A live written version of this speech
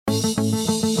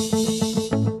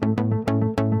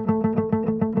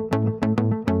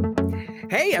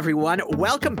Hey everyone,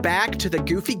 welcome back to the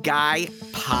Goofy Guy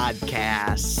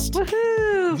podcast.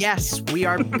 Woohoo! Yes, we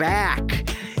are back.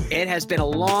 It has been a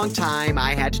long time.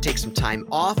 I had to take some time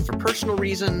off for personal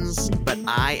reasons, but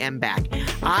I am back.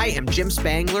 I am Jim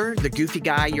Spangler, the Goofy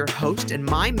Guy, your host, and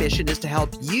my mission is to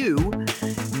help you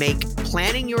make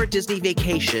planning your Disney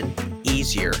vacation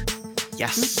easier.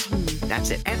 Yes, that's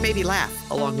it. And maybe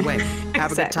laugh along the way.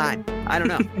 Have a good time. I don't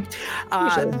know.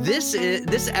 This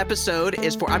episode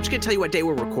is for, I'm just going to tell you what day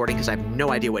we're recording because I have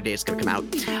no idea what day it's going to come out.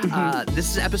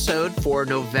 This is episode for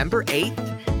November 8th,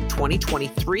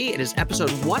 2023. It is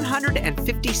episode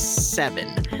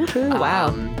 157.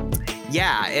 Wow.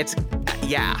 Yeah.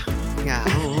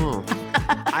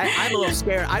 I'm a little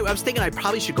scared. I was thinking I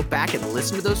probably should go back and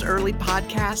listen to those early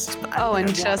podcasts. But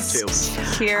and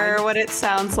just hear what it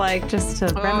sounds like, just to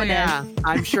reminisce. Yeah.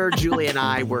 I'm sure Julie and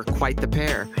I were quite the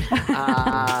pair.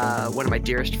 One of my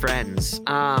dearest friends.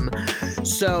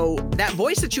 So that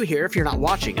voice that you hear, if you're not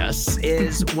watching us,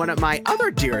 is one of my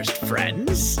other dearest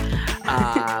friends,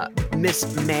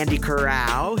 Miss Mandy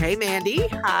Corral. Hey, Mandy.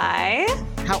 Hi.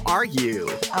 How are you?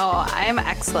 Oh, I'm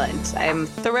excellent. I'm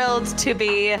thrilled to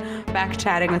be back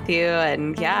chatting with you,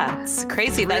 and yeah, it's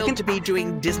crazy. Thrilled to be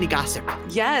doing Disney gossip.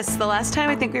 Yes, the last time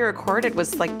I think we recorded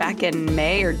was like back in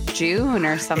May or June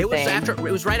or something. It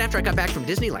was right after I got back from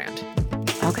Disneyland.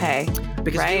 Okay.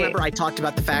 Because you remember I talked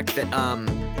about the fact that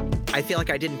I feel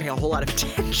like I didn't pay a whole lot of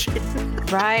attention.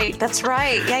 Right. That's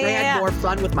right. Yeah, I had more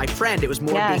fun with my friend. It was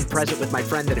more being present with my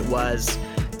friend than it was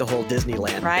the whole Disneyland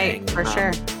thing. Right, for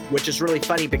sure. Which is really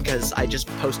funny because I just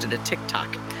posted a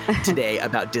TikTok today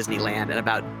about Disneyland and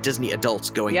about Disney adults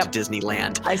going to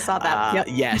Disneyland. I saw that.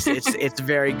 Yes, it's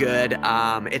very good.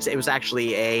 It was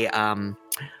actually a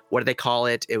what do they call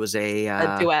it? It was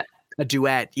a duet. A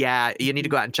duet, yeah. You need to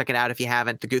go out and check it out if you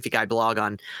haven't. The Goofy Guy blog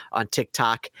on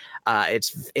TikTok.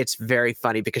 It's very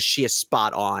funny because she is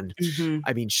spot on.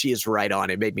 I mean, she is right on.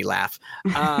 It made me laugh.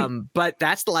 But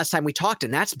that's the last time we talked,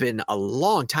 and that's been a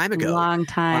long time ago. Long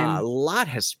time. A lot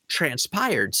has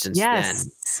transpired since then.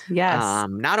 Yes.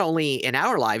 Not only in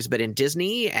our lives, but in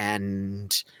Disney.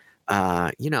 And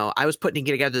I was putting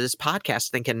together this podcast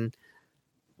thinking,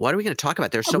 what are we going to talk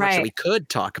about? There's so much that we could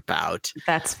talk about.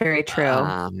 That's very true.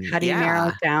 How do you narrow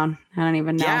it down? I don't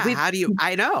even know. Yeah,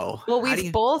 I know. Well,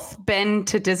 we've both been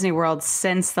to Disney World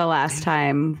since the last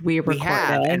time we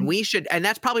recorded. We have, and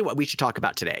that's probably what we should talk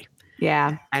about today.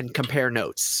 Yeah. And compare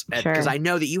notes. Because I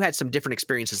know that you had some different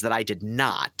experiences that I did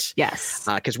not. Yes.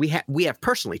 Because we have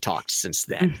personally talked since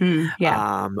then.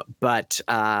 And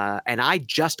I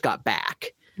just got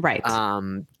back. Right.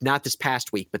 Not this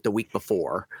past week, but the week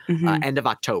before, end of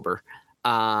October.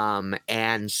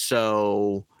 And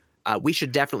so we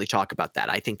should definitely talk about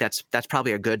that. I think that's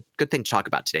probably a good thing to talk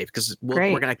about today because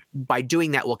we're going to, by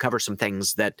doing that, we'll cover some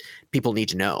things that people need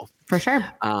to know. For sure.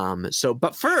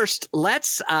 But first,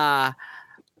 let's talk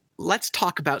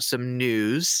about some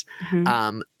news.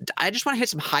 I just want to hit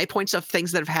some high points of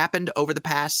things that have happened over the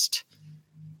past,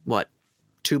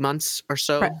 2 months or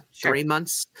so, 3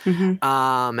 months,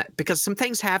 because some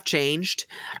things have changed.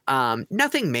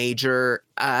 Nothing major,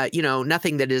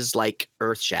 nothing that is like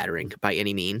earth shattering by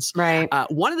any means. Right.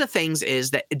 One of the things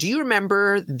is that, do you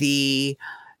remember the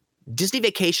Disney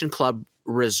Vacation Club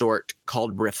resort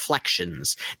called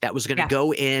Reflections that was going to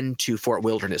go into Fort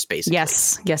Wilderness, basically?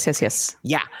 Yes.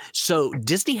 Yeah. So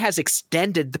Disney has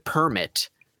extended the permit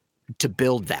to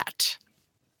build that.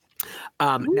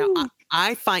 Now,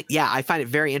 I find it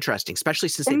very interesting, especially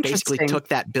since they basically took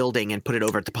that building and put it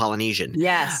over at the Polynesian.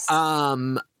 Yes.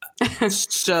 But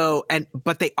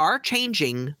they are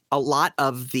changing a lot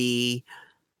of the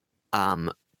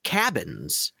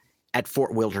cabins at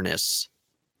Fort Wilderness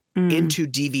into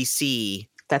DVC.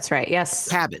 That's right. Yes.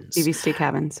 Cabins. DVC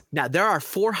cabins. Now, there are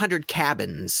 400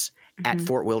 cabins at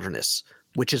Fort Wilderness,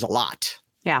 which is a lot.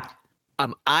 Yeah.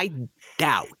 I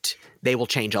doubt they will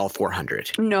change all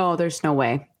 400. No, there's no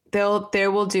way. They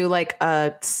will do like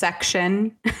a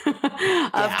section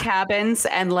of cabins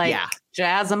and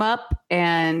jazz them up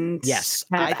and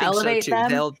I think elevate so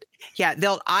too.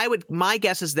 them. My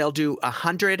guess is they'll do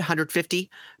 100,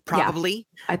 150 probably.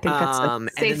 I think that's a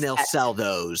and then they'll sell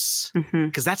those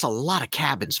because that's a lot of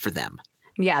cabins for them.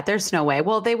 Yeah, there's no way.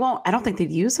 Well, they won't. I don't think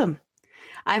they'd use them.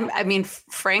 I mean,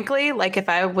 frankly, like if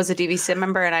I was a DVC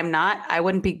member and I'm not, I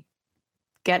wouldn't be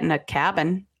getting a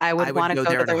cabin. I would want to go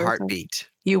there to in a heartbeat.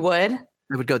 You would?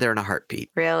 I would go there in a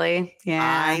heartbeat. Really? Yeah.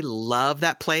 I love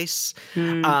that place.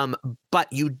 But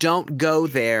you don't go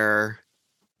there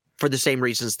for the same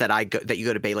reasons that you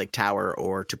go to Bay Lake Tower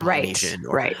or to Polynesian.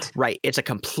 Right. It's a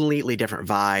completely different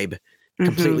vibe,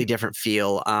 completely different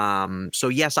feel. So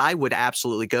yes, I would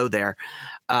absolutely go there.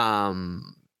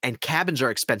 and cabins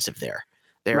are expensive there.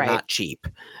 They're not cheap.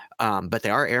 But they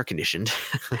are air conditioned.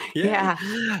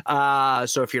 Yeah.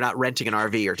 So if you're not renting an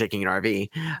RV or taking an RV,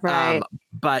 right.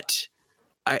 But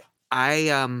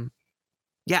I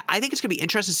think it's going to be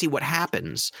interesting to see what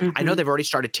happens. I know they've already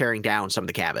started tearing down some of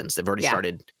the cabins. They've already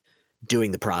started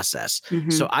doing the process.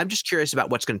 So I'm just curious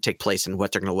about what's going to take place and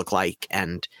what they're going to look like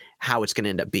and how it's going to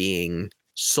end up being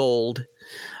sold.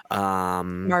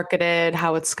 Marketed,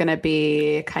 how it's going to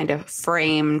be kind of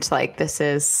framed like this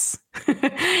is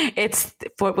it's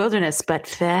Fort Wilderness but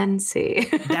fancy.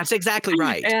 That's exactly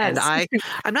right. Yes. And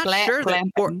I'm not sure that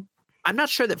I'm not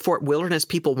sure that Fort Wilderness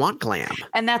people want glam.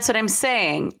 And that's what I'm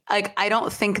saying. Like, I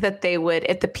don't think that they would,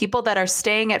 if the people that are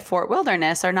staying at Fort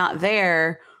Wilderness are not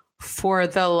there for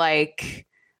the luxury,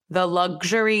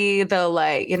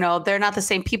 they're not the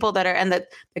same people that are, and that,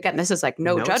 again, this is like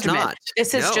no judgment.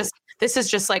 This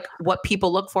is just like what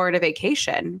people look for at a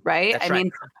vacation, right? That's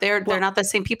right. They're not the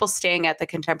same people staying at the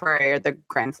Contemporary or the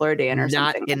Grand Floridian or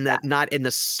something. Not in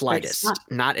the slightest.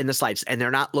 Not in the slightest. And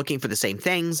they're not looking for the same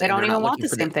things. They don't even want the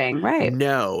same thing, right?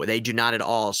 No, they do not at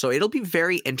all. So it'll be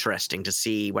very interesting to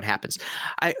see what happens.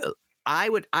 I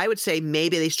would say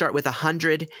maybe they start with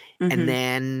 100 and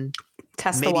then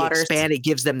test maybe the waters. Expand. It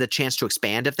gives them the chance to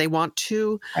expand if they want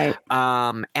to. Right.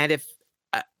 And if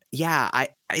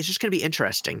it's just going to be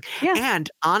interesting. Yeah. And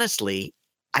honestly,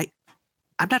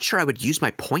 I'm not sure I would use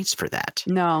my points for that.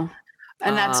 No.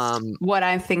 And that's what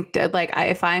I think. Like,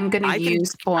 if I'm going to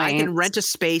use points, I can rent a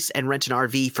space and rent an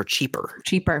RV for cheaper.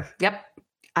 Yep.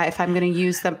 If I'm going to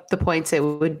use the points, it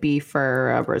would be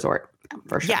for a resort.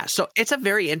 For sure. Yeah. So it's a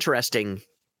very interesting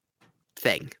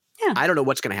thing. Yeah. I don't know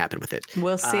what's going to happen with it.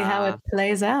 We'll see how it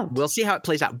plays out.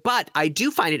 But I do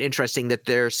find it interesting that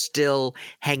they're still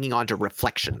hanging on to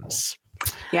Reflections.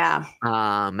 Yeah.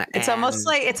 It's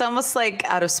almost like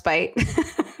out of spite.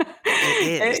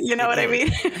 It is. You know what I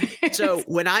mean? So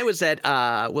when I was at,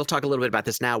 we'll talk a little bit about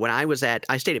this now. When I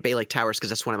stayed at Bay Lake Towers because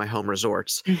that's one of my home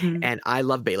resorts, and I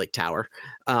love Bay Lake Tower.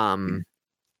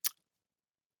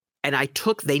 And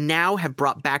they now have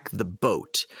brought back the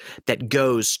boat that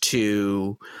goes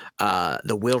to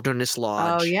the Wilderness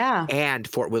Lodge and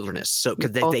Fort Wilderness. So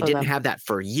because they didn't have that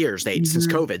for years, since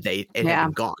COVID, it had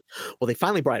been gone. Well, they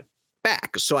finally brought it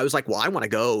back. So I was like, well, I want to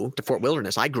go to Fort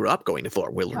Wilderness. I grew up going to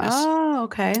Fort Wilderness. Oh,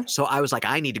 okay. So I was like,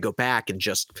 I need to go back and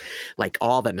just like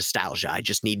all the nostalgia. I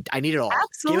need it all.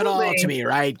 Absolutely. Give it all to me,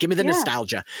 right? Give me the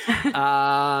nostalgia.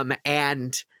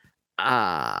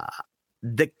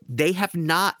 They have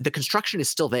not, the construction is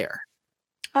still there.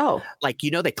 Oh. Like,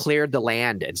 they cleared the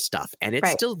land and stuff and it's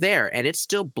still there and it's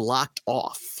still blocked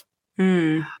off.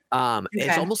 Okay.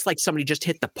 It's almost like somebody just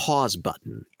hit the pause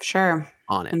button. Sure.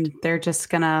 On it. And they're just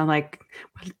gonna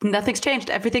nothing's changed.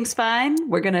 Everything's fine.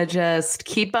 We're gonna just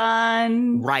keep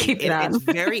on. Right. Keep it on. It's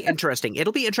very interesting.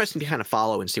 It'll be interesting to kind of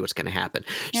follow and see what's going to happen.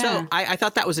 Yeah. So I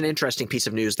thought that was an interesting piece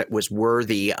of news that was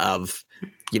worthy of,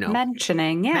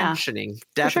 mentioning. Yeah. Mentioning.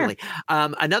 Definitely. Sure.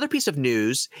 Another piece of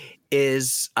news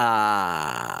is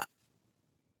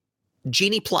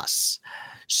Genie Plus.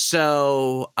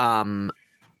 So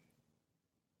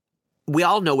we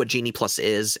all know what Genie Plus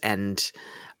is, and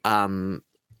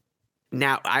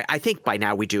now I think by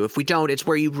now we do. If we don't, it's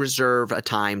where you reserve a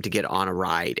time to get on a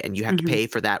ride, and you have to pay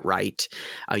for that right.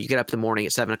 You get up in the morning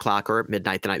at 7:00 or at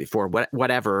midnight the night before,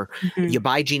 whatever. You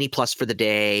buy Genie Plus for the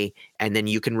day, and then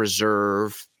you can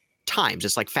reserve times.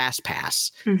 It's like Fast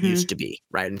Pass used to be,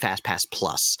 right? And Fast Pass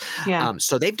Plus. Yeah.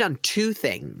 So they've done two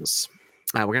things.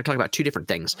 We're going to talk about two different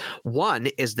things. One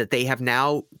is that they have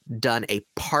now done a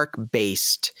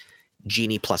park-based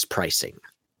Genie Plus pricing.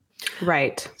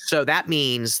 Right. So that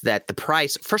means that the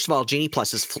price, first of all, Genie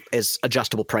Plus is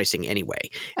adjustable pricing anyway.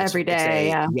 Every day,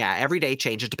 Yeah, every day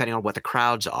changes depending on what the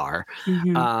crowds are.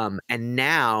 And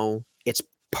now it's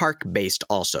park-based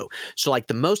also. So like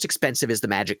the most expensive is the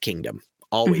Magic Kingdom.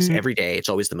 Always, every day, it's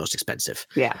always the most expensive.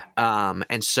 Yeah.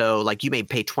 And so like you may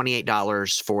pay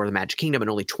 $28 for the Magic Kingdom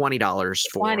and only $20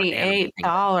 for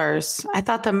 $28. I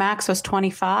thought the max was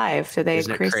 $25. Did they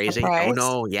increase the price? Oh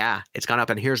no, yeah, it's gone up,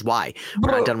 and here's why.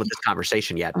 We're not done with this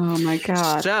conversation yet. Oh my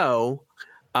god. So,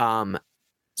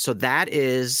 so that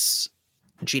is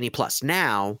Genie Plus.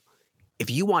 Now, if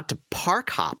you want to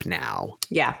park hop now,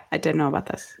 yeah, I didn't know about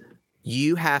this.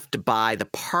 You have to buy the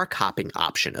park hopping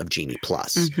option of Genie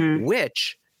Plus,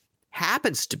 which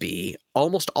happens to be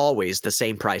almost always the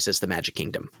same price as the Magic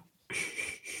Kingdom.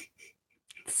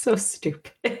 So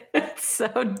stupid. It's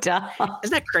so dumb.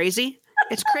 Isn't that crazy?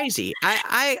 It's crazy.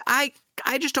 I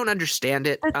just don't understand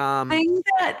it.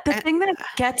 The thing that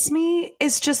gets me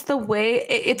is just the way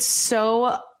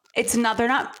they're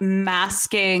not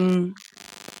masking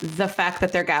the fact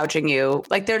that they're gouging you.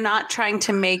 Like they're not trying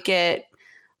to make it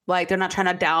like they're not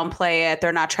trying to downplay it.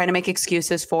 They're not trying to make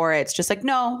excuses for it. It's just like,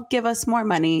 no, give us more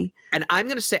money. And I'm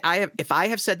going to say, if I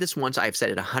have said this once, I've said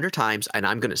it 100 times, and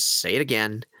I'm going to say it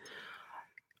again.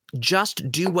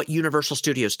 Just do what Universal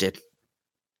Studios did.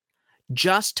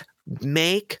 Just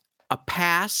make a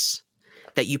pass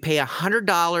that you pay $100,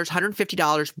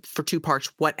 $150 for 2 parks,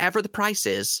 whatever the price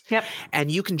is. Yep.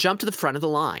 And you can jump to the front of the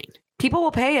line. People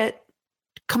will pay it.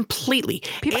 Completely.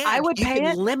 I would pay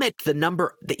it. Limit the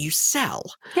number that you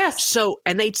sell. Yes. So,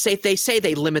 and they say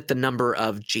they limit the number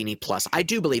of Genie Plus. I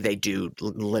do believe they do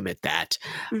limit that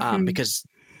because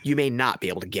you may not be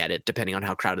able to get it depending on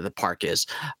how crowded the park is.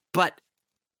 But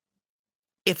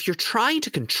if you're trying to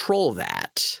control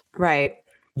that, right,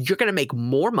 you're going to make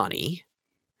more money.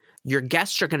 Your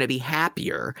guests are going to be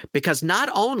happier because not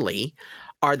only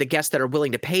are the guests that are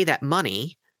willing to pay that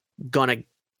money going to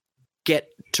get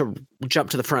to jump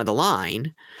to the front of the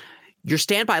line, your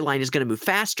standby line is going to move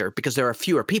faster because there are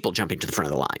fewer people jumping to the front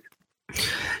of the line.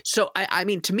 So, I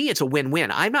mean, to me, it's a win-win.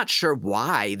 I'm not sure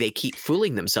why they keep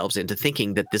fooling themselves into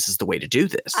thinking that this is the way to do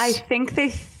this. I think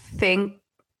they think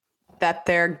that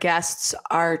their guests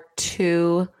are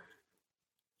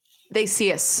they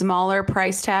see a smaller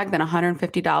price tag than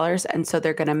 $150. And so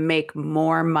they're going to make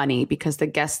more money because the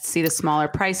guests see the smaller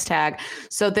price tag.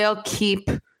 So they'll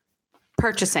keep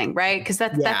purchasing, right? Because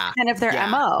that's kind of their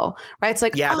MO, right? It's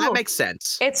like, that makes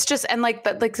sense. It's just, and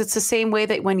but it's the same way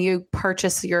that when you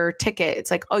purchase your ticket, it's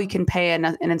like, you can pay in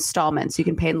installments. You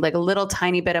can pay like a little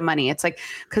tiny bit of money. It's like,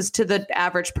 because to the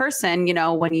average person,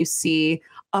 when you see,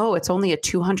 it's only a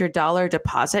 $200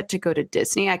 deposit to go to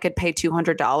Disney, I could pay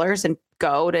 $200 and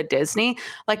go to Disney.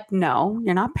 Like, no,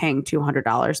 you're not paying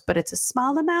 $200, but it's a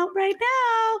small amount right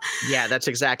now. Yeah, that's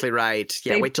exactly right.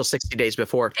 Yeah, wait till 60 days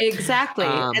before. Exactly.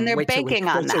 And they're banking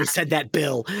on that. So we said that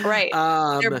bill. Right.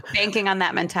 They're banking on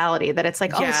that mentality that it's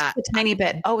like, it's just a tiny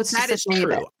bit. It's just a tiny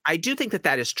bit. I do think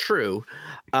that is true.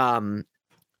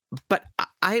 But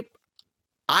I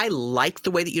like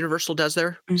the way that Universal does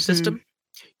their system.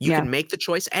 You can make the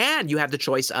choice, and you have the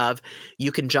choice of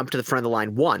you can jump to the front of the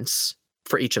line once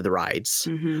for each of the rides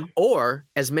or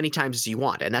as many times as you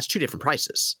want. And that's 2 different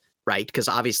prices, right? Because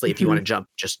obviously if you want to jump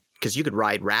just because you could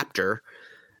ride Raptor,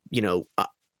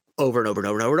 over and over and over and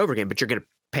over and over again, but you're going to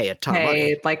pay a ton of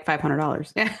money. Like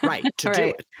 $500. Right. To do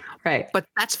it. Right. But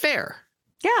that's fair.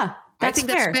 Yeah. I think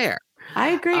that's fair. I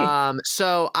agree.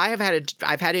 So I've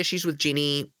had issues with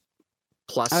Genie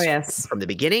Plus from the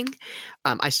beginning.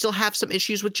 I still have some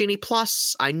issues with Genie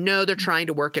Plus. I know they're trying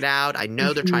to work it out. I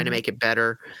know they're trying to make it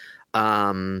better.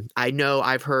 I know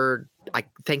I've heard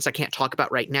things I can't talk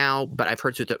about right now, but I've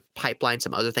heard through the pipeline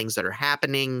some other things that are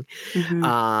happening.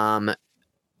 Well,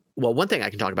 one thing I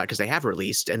can talk about because they have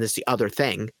released, and this is the other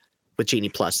thing with Genie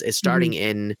Plus, is starting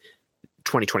in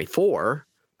 2024.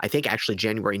 I think actually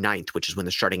January 9th, which is when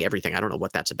they're starting everything. I don't know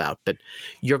what that's about, but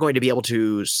you're going to be able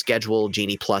to schedule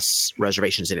Genie Plus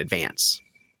reservations in advance.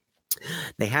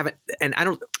 They haven't, and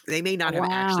they may not have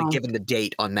actually given the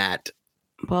date on that.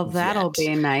 Well, that'll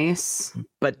be nice.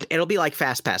 But it'll be like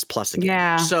FastPass Plus again.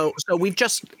 Yeah. So we've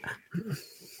just...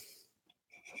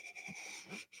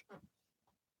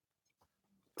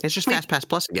 It's just FastPass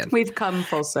Plus again. We've come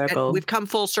full circle.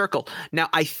 Now,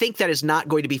 I think that is not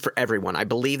going to be for everyone. I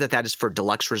believe that is for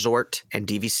Deluxe Resort and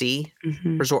DVC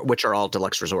Resort, which are all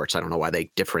Deluxe Resorts. I don't know why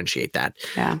they differentiate that.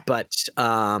 Yeah. But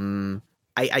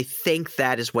I think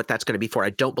that is what that's going to be for. I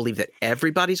don't believe that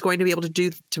everybody's going to be able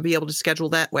to schedule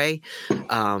that way.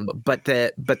 But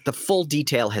the full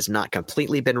detail has not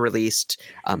completely been released.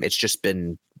 It's just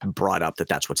been brought up that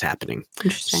that's what's happening.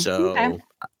 Interesting.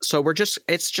 So we're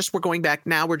going back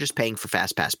now. We're just paying for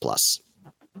FastPass Plus.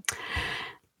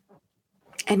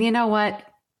 And you know what?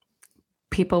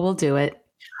 People will do it.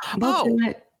 Do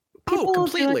it.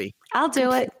 Completely. I'll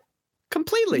do it.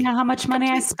 Completely. You know how much money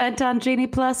I spent on Genie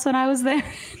Plus when I was there?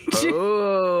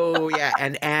 Yeah.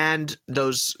 And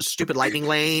those stupid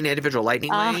individual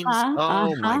lightning lanes.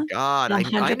 Oh my God.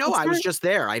 I know I was just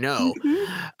there. I know.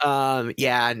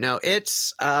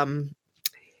 It's one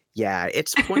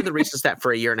of the reasons that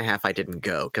for a year and a half I didn't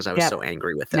go because I was so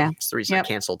angry with them. Yeah. It's the reason I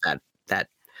canceled that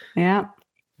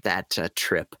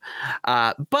trip.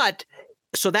 But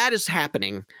so that is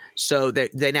happening. So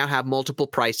they now have multiple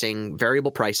pricing,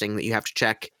 variable pricing that you have to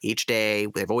check each day.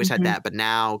 They've always had that, but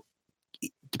now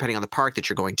depending on the park that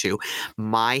you're going to.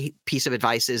 My piece of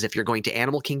advice is if you're going to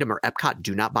Animal Kingdom or Epcot,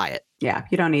 do not buy it. Yeah,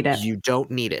 you don't need it. You don't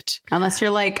need it. Unless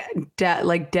you're like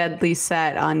deadly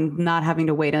set on not having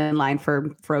to wait in line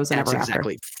for Frozen Ever After.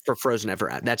 For Frozen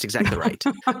Ever After. That's exactly right.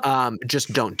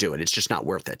 Just don't do it. It's just not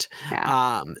worth it.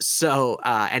 Yeah.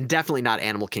 And definitely not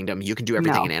Animal Kingdom. You can do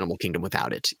everything in Animal Kingdom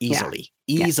without it easily.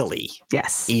 Yeah. Easily.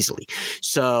 Yes. Easily.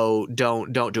 So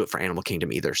don't do it for Animal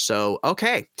Kingdom either. So,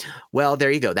 okay. Well, there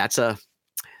you go. That's a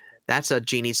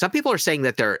genie. Some people are saying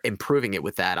that they're improving it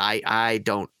with that. I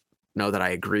don't know that I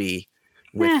agree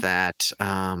with that.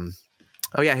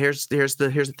 Here's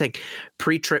the thing.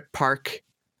 Pre-trip park.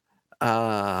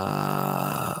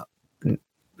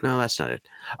 No, that's not it.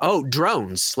 Oh,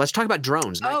 drones. Let's talk about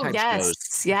drones. Oh,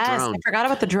 yes. Yes. Drones. I forgot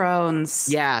about the drones.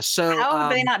 Yeah. So how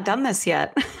have they not done this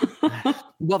yet?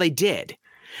 Well, they did.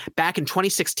 Back in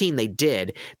 2016, they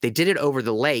did. They did it over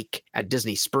the lake at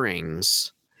Disney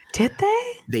Springs. Did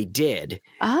they? They did.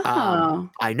 Oh.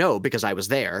 I know because I was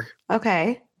there.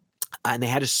 Okay. And they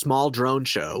had a small drone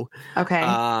show. Okay.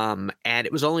 And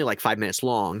it was only like 5 minutes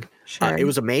long. Sure. It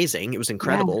was amazing. It was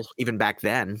incredible, even back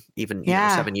then, even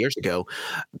 7 years ago.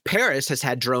 Paris has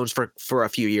had drones for a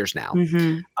few years now.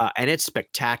 Mm-hmm. And it's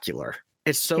spectacular.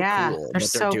 It's so cool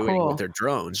what they're doing with their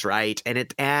drones, right?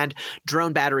 And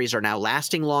drone batteries are now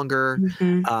lasting longer.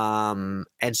 Mm-hmm.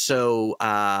 And so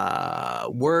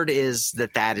word is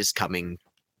that is coming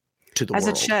to the world. As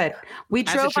it should. We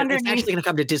drove underneath. It's actually going to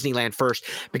come to Disneyland first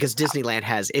because Disneyland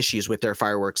has issues with their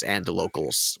fireworks and the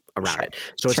locals around it.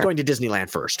 So it's going to Disneyland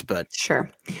first. But sure.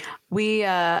 We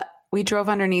drove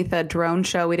underneath a drone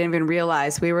show. We didn't even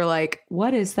realize. We were like,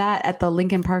 what is that at the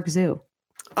Lincoln Park Zoo?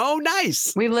 Oh,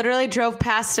 nice. We literally drove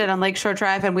past it on Lakeshore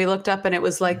Drive and we looked up and it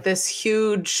was like this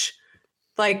huge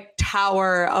like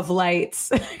tower of lights.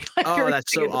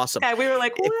 That's so awesome. And we were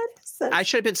like, what? I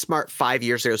should have been smart 7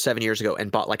 years ago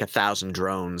and bought like 1,000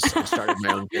 drones and started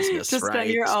my own business. Just done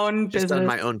your own business. Just done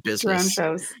my own business.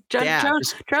 Drone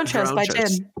shows. Drone shows by Jim.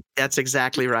 That's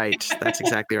exactly right. That's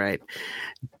exactly right.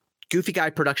 Goofy Guy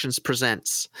Productions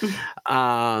presents.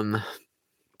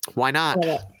 Why not?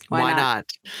 Why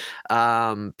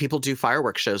not? People do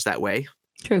fireworks shows that way.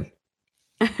 True.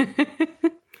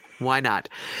 Why not?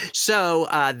 So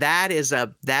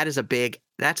that's a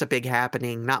big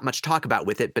happening. Not much talk about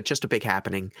with it, but just a big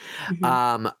happening.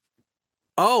 Mm-hmm.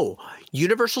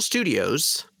 Universal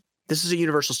Studios. This is a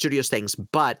Universal Studios things,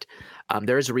 but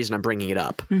there is a reason I'm bringing it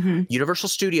up. Mm-hmm. Universal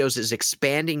Studios is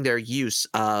expanding their use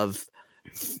of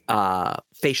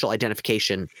facial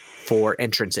identification for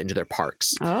entrance into their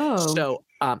parks. Oh. So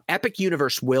Epic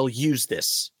Universe will use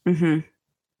this. Mm-hmm.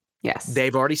 Yes.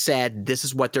 They've already said this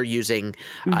is what they're using.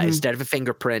 Instead of a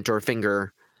fingerprint or a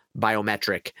finger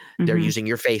biometric, they're using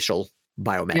your facial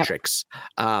biometrics.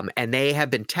 Yep. And they have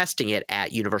been testing it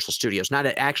at Universal Studios. Not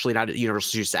at Universal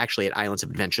Studios, actually at Islands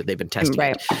of Adventure. They've been testing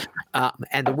it.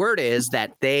 And the word is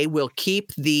that they will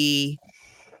keep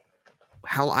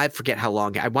I forget how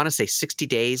long. I want to say 60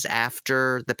 days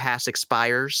after the pass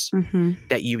expires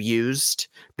that you used,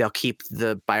 they'll keep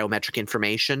the biometric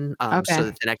information. So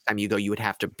that the next time you go, you would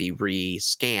have to be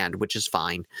re-scanned, which is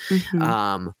fine.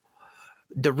 The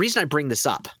reason I bring this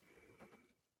up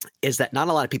is that not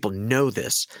a lot of people know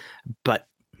this, but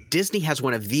Disney has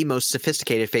one of the most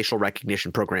sophisticated facial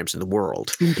recognition programs in the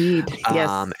world. Indeed.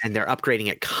 Yes. And they're upgrading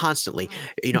it constantly.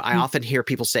 I often hear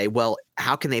people say, well,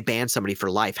 how can they ban somebody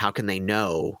for life? How can they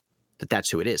know that that's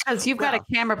who it is? Because you've got a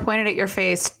camera pointed at your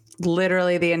face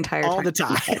literally the entire time. All the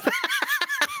time.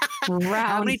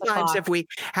 How many times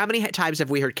have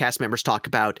we heard cast members talk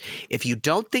about, if you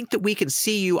don't think that we can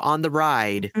see you on the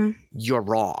ride, you're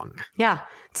wrong. Yeah.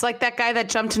 It's like that guy that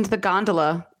jumped into the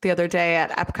gondola the other day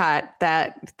at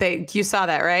Epcot you saw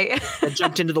that, right? That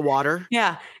jumped into the water?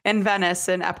 Yeah. In Venice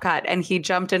in Epcot. And he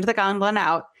jumped into the gondola and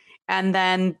out. And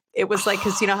then it was like,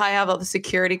 cause how I have all the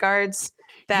security guards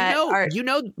that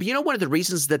one of the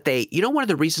reasons that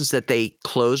they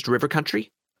closed River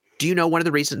Country? Do you know one of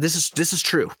the reasons? This is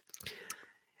true.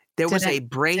 There was a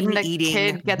brain-eating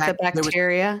kid get the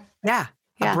bacteria. A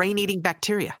brain-eating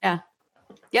bacteria. Yeah.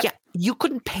 Yep. Yeah, you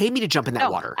couldn't pay me to jump in that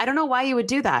water. I don't know why you would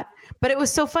do that, but it was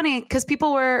so funny because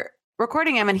people were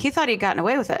recording him and he thought he'd gotten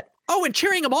away with it. Oh, and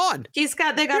cheering him on. They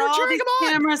got all these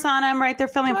cameras on him, right? They're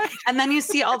filming. And then you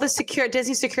see all the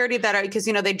Disney security that are, because,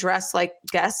 they dress like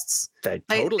guests.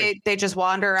 They just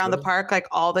wander around the park like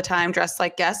all the time dressed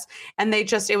like guests. And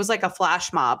it was like a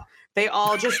flash mob. They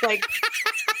all just like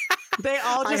They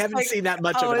all just I haven't seen that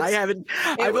much of it.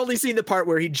 I've only seen the part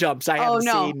where he jumps. I haven't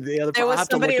seen the other part. There was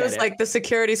somebody who was like, the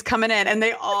security's coming in, and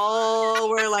they all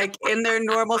were like in their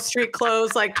normal street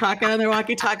clothes, like talking on their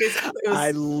walkie-talkies.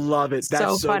 I love it.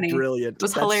 That's so funny. Brilliant. It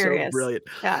was hilarious. So brilliant.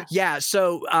 Yeah. Yeah.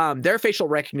 So their facial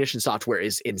recognition software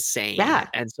is insane. Yeah.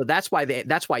 And so that's why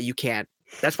you can't.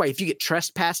 That's why if you get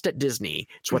trespassed at Disney,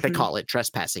 it's what they call it,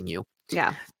 trespassing you.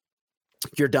 Yeah.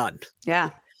 You're done.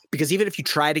 Yeah. Because even if you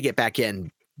try to get back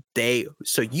in,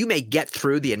 so you may get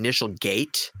through the initial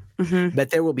gate, but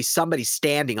there will be somebody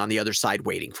standing on the other side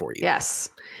waiting for you. Yes.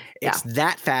 It's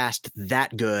that fast,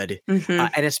 that good.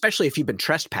 And especially if you've been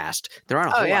trespassed, there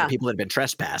aren't a whole lot of people that have been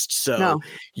trespassed. So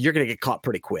you're going to get caught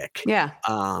pretty quick. Yeah.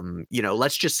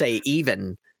 Let's just say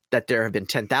even that there have been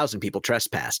 10,000 people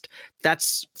trespassed.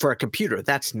 That's for a computer.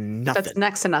 That's nothing. That's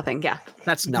next to nothing. Yeah.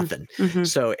 That's nothing.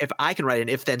 So if I can write an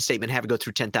if then statement, have it go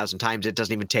through 10,000 times, it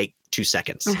doesn't even take 2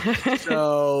 seconds.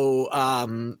 So,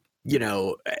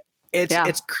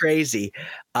 it's crazy.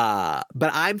 But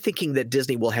I'm thinking that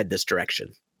Disney will head this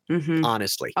direction,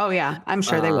 honestly. Oh yeah. I'm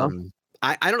sure they will.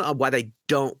 I don't know why they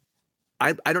don't.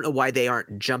 I don't know why they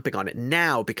aren't jumping on it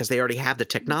now, because they already have the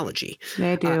technology.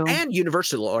 They do. And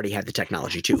Universal already had the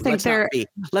technology too.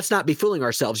 Let's not be fooling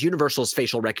ourselves. Universal's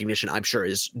facial recognition, I'm sure,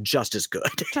 is just as good.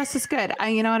 Just as good.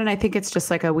 You know what? And I think it's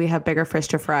just like we have bigger fish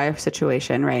to fry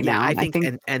situation right now. I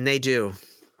think and they do.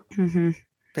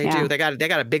 They do. They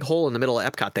got a big hole in the middle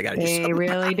of Epcot. They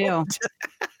really do.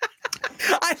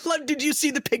 Did you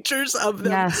see the pictures of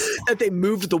them that they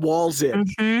moved the walls in?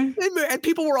 And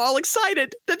people were all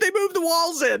excited that they moved the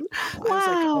walls in. Wow. I was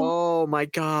like, oh my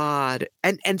God.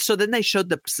 And so then they showed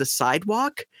the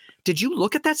sidewalk. Did you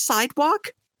look at that sidewalk?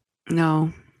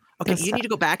 No. Okay, you need to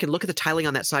go back and look at the tiling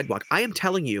on that sidewalk. I am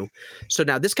telling you. So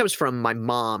now this comes from my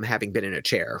mom having been in a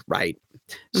chair, right?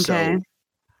 Okay.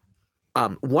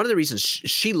 So one of the reasons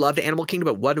she loved Animal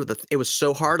Kingdom, but it was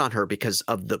so hard on her because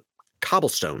of the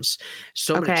cobblestones.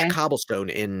 So much cobblestone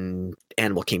in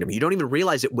Animal Kingdom. You don't even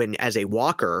realize it when, as a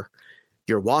walker,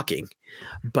 you're walking,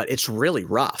 but it's really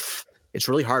rough. It's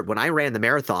really hard. When I ran the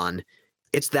marathon,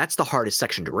 that's the hardest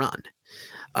section to run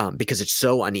because it's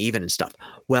so uneven and stuff.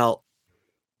 Well,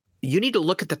 you need to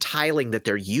look at the tiling that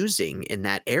they're using in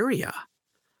that area.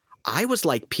 I was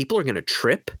like, people are going to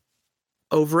trip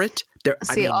over it.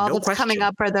 All that's coming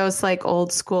up are those like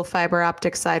old school fiber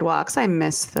optic sidewalks. I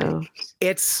miss those.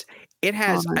 It's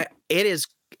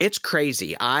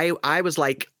crazy. I was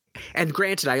like, and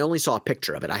granted, I only saw a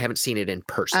picture of it. I haven't seen it in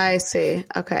person. I see.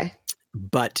 Okay.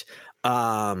 But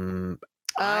I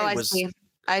see.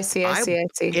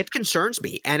 It concerns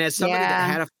me. And as somebody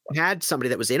that had somebody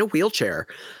that was in a wheelchair,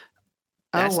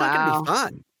 that's not going to be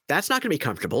fun. That's not going to be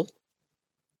comfortable.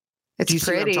 Do you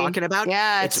see what I'm talking about?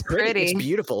 Yeah, it's pretty. It's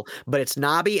beautiful, but it's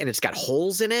knobby and it's got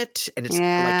holes in it, and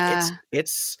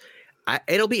it's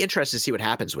it'll be interesting to see what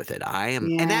happens with it.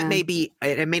 And that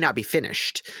it may not be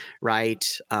finished, right?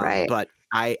 Right. But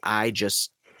I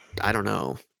don't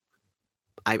know.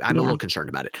 I'm a little concerned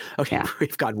about it. Okay,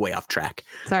 we've gone way off track.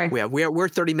 Sorry. We're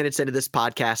 30 minutes into this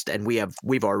podcast, and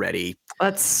we've already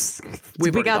gone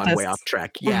way off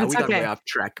track. Yeah, we got way off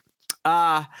track.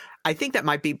 I think that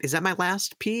might be. Is that my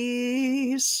last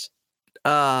piece?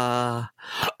 I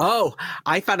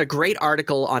found a great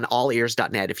article on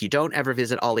allears.net. If you don't ever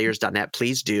visit allears.net,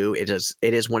 please do. It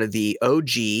is one of the OG.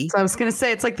 So I was going to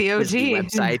say, it's like the OG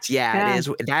websites. Yeah, it is.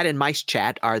 That and Mice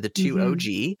Chat are the two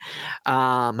OG.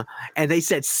 And they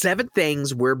said 7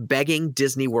 things we're begging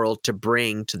Disney World to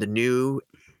bring to the new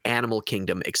Animal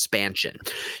Kingdom expansion.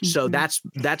 So that's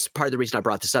part of the reason I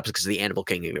brought this up, is because of the Animal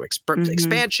Kingdom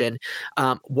expansion.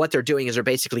 What they're doing is they're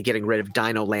basically getting rid of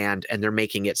Dino Land and they're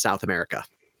making it South America.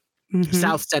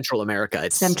 South Central America.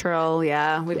 It's Central,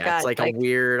 got it's like a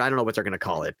weird, I don't know what they're going to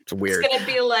call it. It's weird. It's going to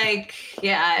be like,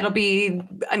 it'll be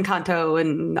Encanto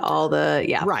and all the,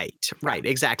 Right,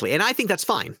 exactly. And I think that's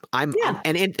fine.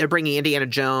 They're bringing Indiana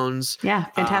Jones. Yeah,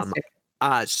 fantastic.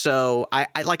 So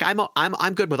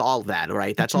I'm good with all of that.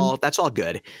 Right. That's all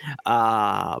good.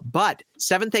 But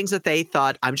 7 things that they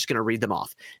thought, I'm just going to read them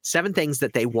off. 7 things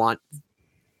that they want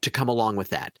to come along with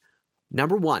that.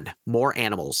 Number 1, more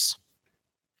animals.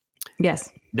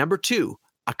 Yes. Number 2,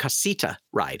 a casita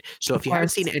ride. So if you haven't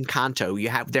seen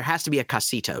Encanto, there has to be a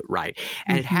casita ride,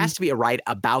 and it has to be a ride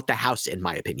about the house, in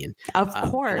my opinion. Of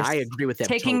course, I agree with that.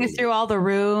 Taking you through all the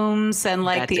rooms and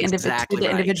like the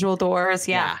individual doors.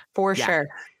 Yeah, for sure.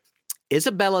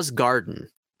 Isabella's Garden.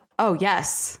 Oh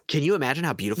yes. Can you imagine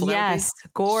how beautiful that would be? Yes,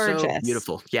 gorgeous. So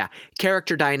beautiful. Yeah.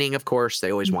 Character dining, of course.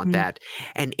 They always want that.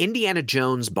 And Indiana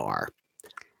Jones bar.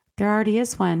 There already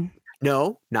is one.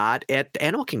 No, not at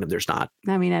Animal Kingdom. There's not.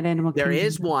 I mean, at Animal Kingdom. There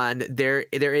is one. There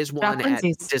is one at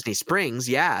Disney Springs.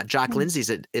 Yeah, Jock Lindsey's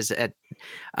is at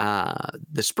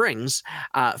the Springs.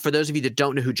 For those of you that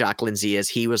don't know who Jock Lindsey is,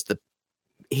 he was the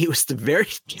very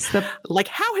like,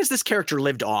 how has this character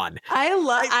lived on?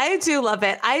 I do love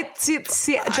it. I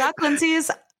see Jock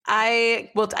Lindsey's. I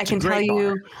can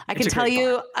tell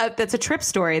you that's a trip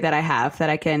story that I have that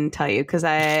I can tell you, because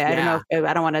I don't know,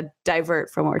 I don't want to divert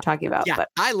from what we're talking about. Yeah, but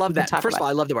I love that. First of all,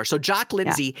 I love the bar. So Jock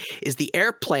Lindsey is the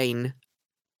airplane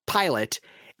pilot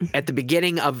at the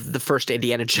beginning of the first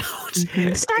Indiana Jones.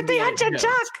 Mm-hmm. Start the engine,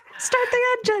 Jock. Start the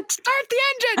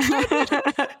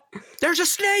engine. There's a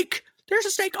snake. There's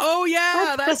a snake. Oh,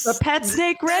 yeah. That's the pet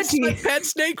snake Reggie. That's the pet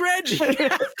snake Reggie.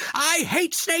 I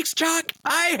hate snakes, Jock.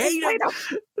 I hate them.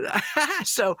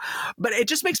 So, but it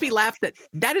just makes me laugh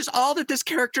that is all that this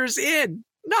character is in.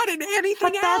 Not in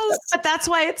anything else. But that's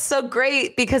why it's so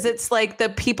great, because it's like the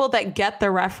people that get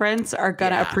the reference are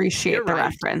going to appreciate the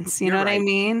reference. You know what I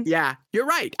mean? Yeah, you're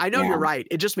right. I know you're right.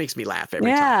 It just makes me laugh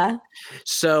every time.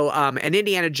 So an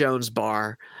Indiana Jones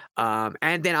bar.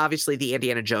 And then obviously the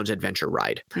Indiana Jones Adventure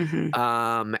Ride.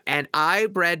 Mm-hmm. And I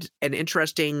read an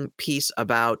interesting piece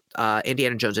about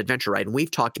Indiana Jones Adventure Ride, and we've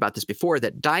talked about this before,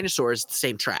 that Dinosaur is the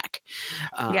same track.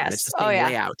 Yes. It's the same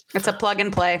layout. It's a plug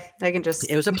and play.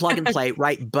 It was a plug and play,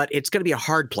 right? But it's going to be a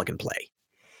hard plug and play.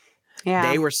 Yeah.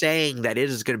 They were saying that it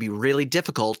is going to be really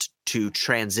difficult to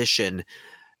transition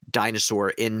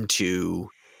Dinosaur into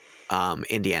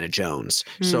Indiana Jones.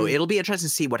 So it'll be interesting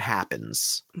to see what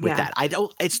happens with that.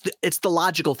 It's the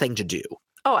logical thing to do.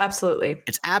 Oh, absolutely.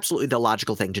 It's absolutely the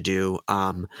logical thing to do.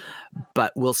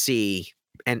 But we'll see.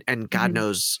 And God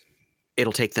knows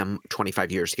it'll take them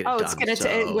 25 years to get it done. It's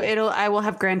going to I will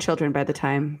have grandchildren by the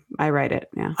time I write it.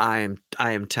 Yeah. I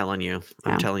am telling you.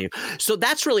 I'm telling you. So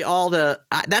that's really all the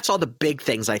big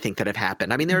things I think that have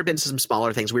happened. I mean, there have been some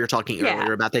smaller things. We were talking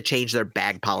earlier about they changed their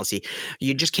bag policy.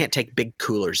 You just can't take big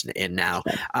coolers in now.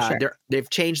 They've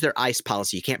changed their ice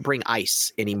policy. You can't bring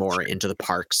ice anymore into the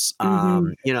parks.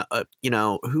 Who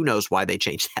knows why they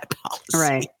changed that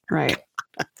policy? Right.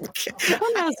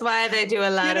 Who knows why they do a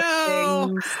lot of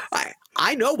things?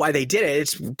 I know why they did it.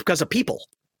 It's because of people.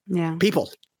 Yeah.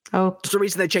 People. Oh. It's the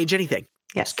reason they change anything.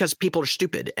 Yes. Because people are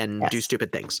stupid and do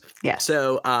stupid things. Yeah.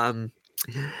 So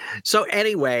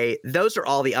anyway, those are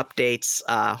all the updates.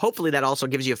 Hopefully that also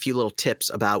gives you a few little tips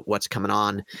about what's coming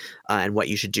on and what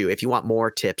you should do. If you want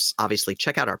more tips, obviously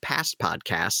check out our past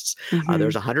podcasts.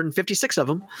 There's 156 of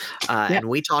them. And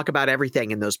we talk about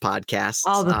everything in those podcasts.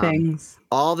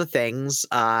 All the things.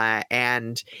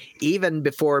 And even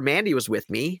before Mandy was with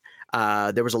me,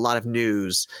 there was a lot of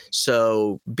news.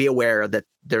 So be aware that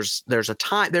there's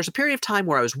a period of time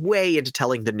where I was way into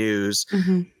telling the news.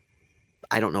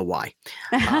 I don't know why.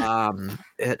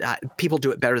 People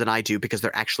do it better than I do because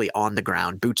they're actually on the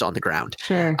ground, boots on the ground.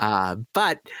 Sure.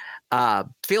 But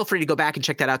feel free to go back and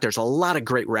check that out. There's a lot of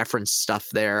great reference stuff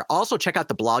there. Also, check out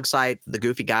the blog site,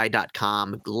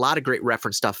 thegoofyguy.com. A lot of great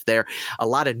reference stuff there. A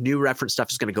lot of new reference stuff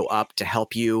is going to go up to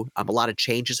help you. A lot of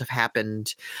changes have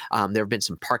happened. There have been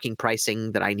some parking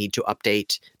pricing that I need to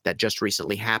update that just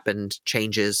recently happened,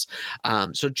 changes.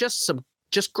 So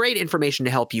just great information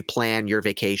to help you plan your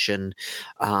vacation,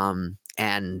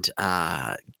 and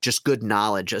just good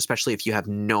knowledge, especially if you have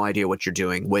no idea what you're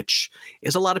doing, which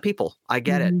is a lot of people. I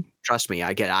get it. Trust me,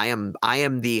 I get it. I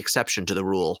am the exception to the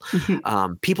rule.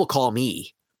 People call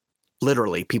me.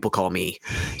 Literally, people call me.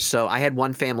 So I had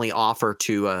one family offer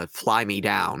to fly me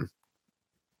down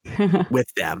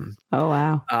with them. Oh,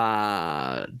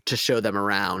 wow. To show them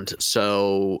around.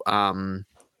 So,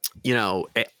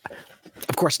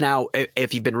 of course, now,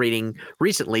 if you've been reading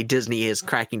recently, Disney is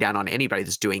cracking down on anybody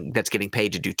that's getting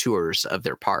paid to do tours of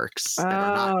their parks that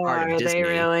are not part of Disney. Are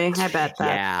they really? I bet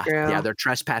that's true. Yeah, they're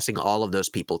trespassing all of those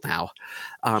people now.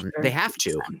 They have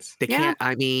to. They can't.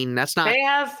 I mean, that's not. They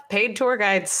have paid tour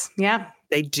guides. Yeah,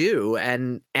 they do,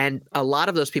 and a lot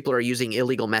of those people are using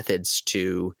illegal methods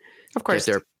to, of course,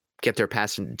 get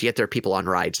their people on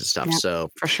rides and stuff. So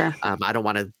for sure. I don't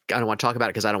want to talk about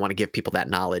it because I don't want to give people that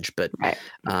knowledge, but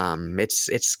it's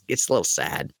a little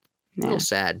sad. A little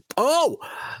sad. Oh,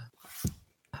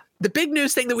 the big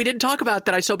news thing that we didn't talk about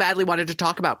that I so badly wanted to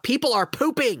talk about. People are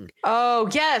pooping. Oh,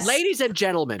 yes. Ladies and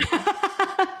gentlemen,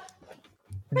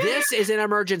 this is an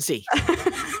emergency.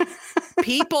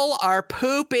 People are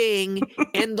pooping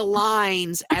in the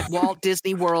lines at Walt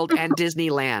Disney World and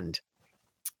Disneyland.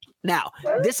 Now,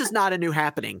 this is not a new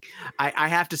happening. I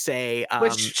have to say,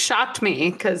 which shocked me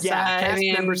because cast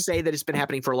members say that it's been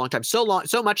happening for a long time. So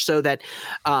much so that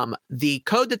the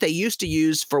code that they used to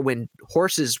use for when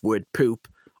horses would poop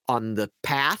on the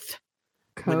path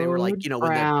when they were like,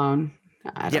 Brown.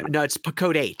 No, it's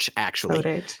Code H, actually. Code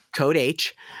H. Code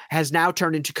H has now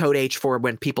turned into Code H for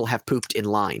when people have pooped in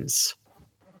lines.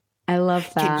 I love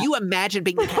that. Can you imagine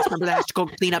being the cast member that has to go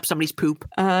clean up somebody's poop?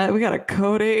 We got a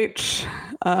Code H.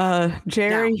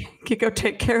 Jerry, now, can you go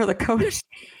take care of the Code H?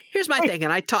 Here's my thing,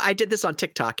 and I did this on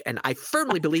TikTok, and I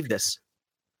firmly believe this.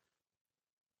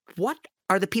 What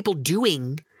are the people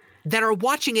doing that are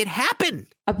watching it happen?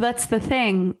 That's the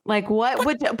thing. Like, what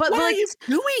are you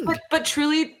doing? But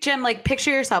truly, Jim, like,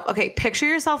 picture yourself. Okay, picture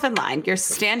yourself in line. You're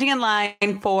standing in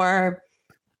line for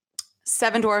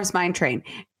Seven Dwarfs Mine Train,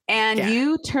 and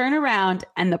you turn around,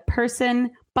 and the person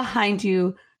behind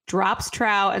you drops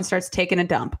trow and starts taking a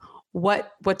dump.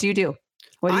 What do you do?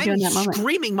 What do you do in that moment? I'm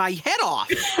screaming my head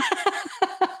off.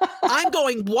 I'm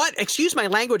going, what? Excuse my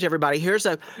language, everybody. Here's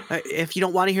if you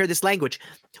don't want to hear this language.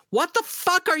 What the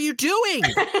fuck are you doing?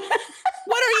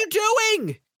 What are you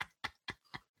doing?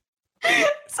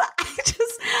 So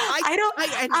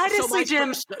honestly,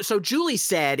 Jim. So Julie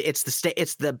said it's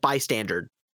the bystander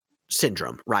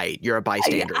syndrome, right? You're a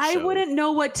bystander. I wouldn't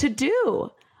know what to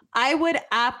do. I would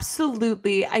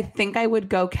absolutely. I think I would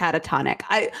go catatonic.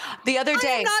 The other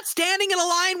day, I'm not standing in a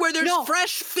line where there's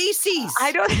fresh feces.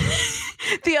 I don't.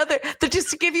 Just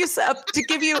to give you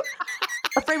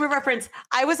a frame of reference,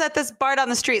 I was at this bar down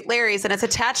the street, Larry's, and it's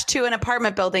attached to an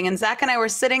apartment building. And Zach and I were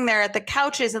sitting there at the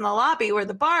couches in the lobby where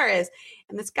the bar is.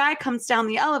 And this guy comes down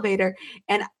the elevator,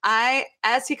 and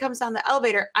as he comes down the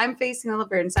elevator, I'm facing the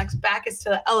elevator, and Zach's back is to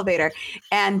the elevator,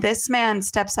 and this man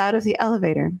steps out of the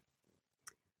elevator.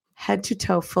 Head to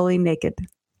toe, fully naked.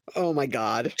 Oh my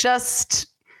God. Just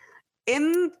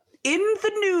in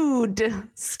the nude,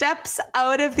 steps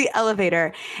out of the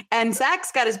elevator. And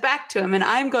Zach's got his back to him, and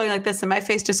I'm going like this, and my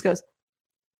face just goes.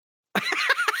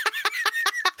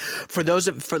 For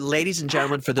ladies and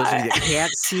gentlemen, for those of you that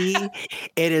can't see,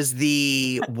 it is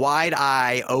the wide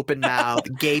eye, open mouth,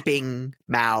 gaping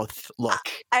mouth look.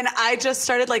 And I just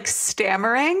started like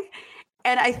stammering.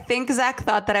 And I think Zach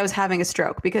thought that I was having a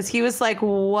stroke because he was like,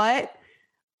 "What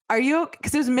are you?"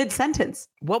 Because it was mid-sentence.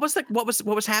 What was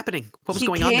happening? What was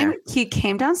going on there? He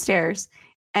came downstairs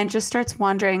and just starts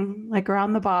wandering like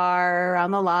around the bar,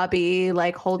 around the lobby,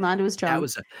 like holding on to his drum.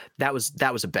 That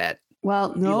was a bet.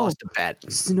 Well, no, you lost a bet.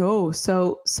 No.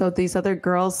 So these other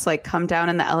girls like come down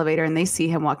in the elevator and they see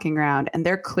him walking around, and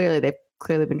they've clearly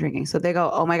been drinking. So they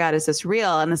go, "Oh my God, is this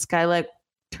real?" And this guy like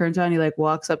turns on, he like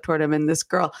walks up toward him, and this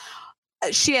girl.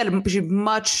 She had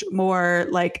much more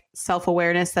like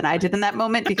self-awareness than I did in that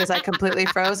moment because I completely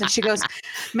froze. And she goes,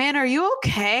 "Man, are you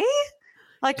okay?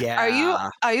 Like, are you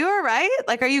all right?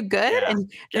 Like, are you good?" Yeah.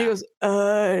 And he goes,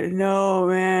 "No,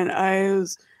 man.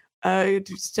 I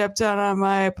stepped out on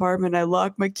my apartment. I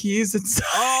locked my keys inside."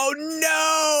 Oh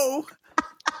no.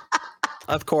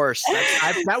 Of course.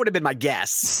 That would have been my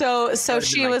guess. So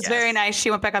she was very nice. She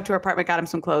went back up to her apartment, got him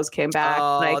some clothes, came back.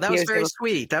 Oh, that was very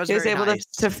sweet. He was able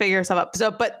to figure himself up. So,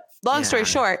 but long story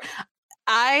short,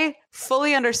 I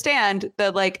fully understand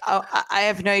that, like, I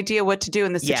have no idea what to do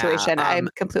in this situation. I'm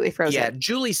completely frozen. Yeah,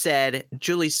 Julie,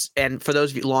 and for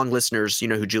those of you long listeners, you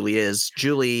know who Julie is.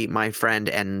 Julie, my friend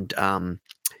and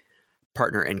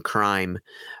partner in crime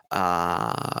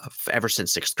ever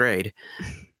since 6th grade,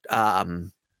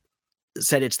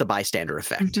 said it's the bystander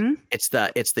effect. Mm-hmm. It's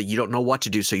the you don't know what to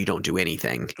do, so you don't do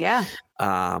anything. Yeah.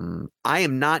 I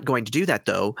am not going to do that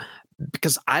though,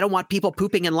 because I don't want people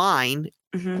pooping in line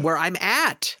where I'm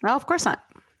at. No, of course not.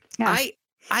 Yeah.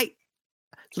 I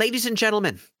ladies and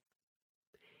gentlemen,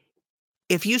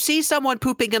 if you see someone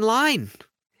pooping in line,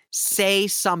 say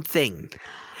something.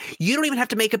 You don't even have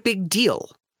to make a big deal.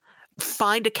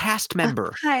 Find a cast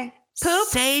member. Hi. Poop.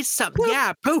 Say something. Poop.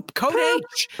 Yeah, poop. Code poop.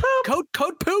 H. Poop.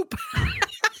 Code poop.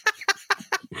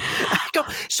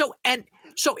 So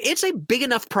it's a big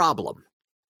enough problem,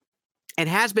 and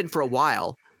has been for a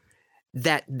while,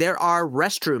 that there are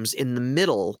restrooms in the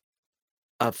middle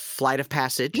of Flight of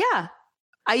Passage. Yeah,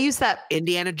 I use that.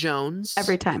 Indiana Jones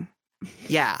every time.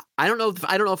 Yeah, I don't know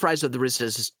if Rise of the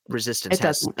Resistance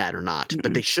has that or not,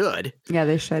 but they should. Yeah,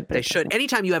 they should. They should.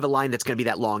 Anytime you have a line that's going to be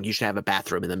that long, you should have a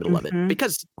bathroom in the middle of it.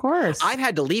 Because of course, I've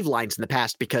had to leave lines in the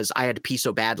past because I had to pee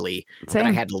so badly that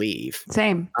I had to leave.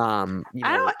 Same. You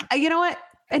know what?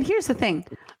 And here's the thing: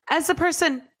 as a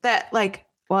person that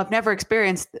I've never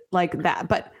experienced like that,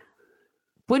 but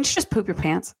wouldn't you just poop your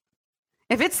pants?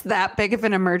 If it's that big of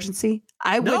an emergency,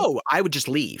 I would just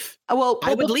leave. Well,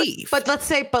 I would leave. But let's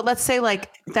say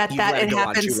like that it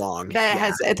happens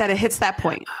that it hits that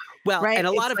point. Well, right? And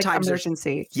a lot of times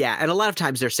emergency. And a lot of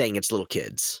times they're saying it's little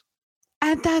kids.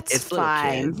 And that's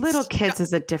fine. Little kids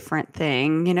is a different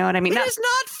thing. You know what I mean? It is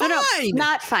not fine. No,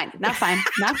 not fine. Not fine.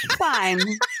 Not fine.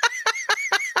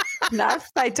 Not.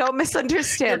 I don't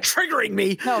misunderstand. You're triggering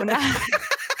me. No,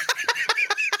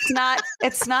 not.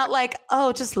 It's not like,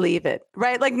 oh, just leave it.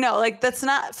 Right. Like, no, like that's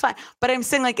not fine. But I'm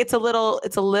saying like, it's a little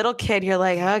kid. You're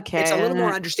like, okay. It's a little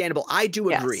more understandable. I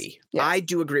do agree. Yes. I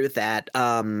do agree with that.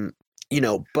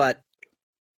 But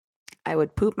I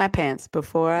would poop my pants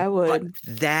before I would. But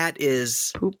that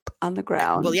is poop on the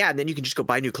ground. Well, yeah. And then you can just go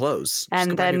buy new clothes.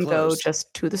 And then go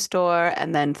just to the store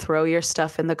and then throw your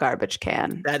stuff in the garbage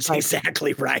can. That's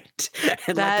exactly right.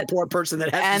 And let the poor person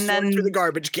that has to sort through the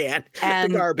garbage can.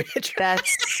 And the garbage.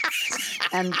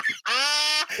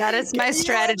 That is my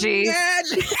strategy.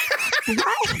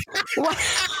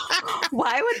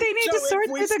 Why would they need to sort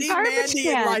through the garbage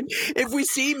can? If we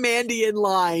see Mandy in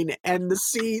line and the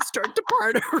sea start to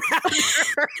part around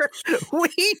her, we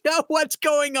know what's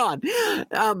going on.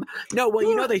 No, well,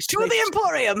 you know they to the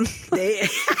Emporium. They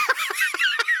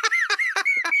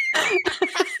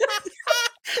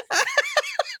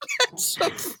That's so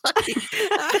funny.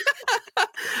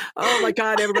 Oh my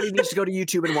God, everybody needs to go to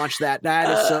YouTube and watch that. That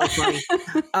is so funny.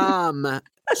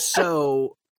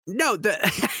 So no,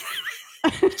 that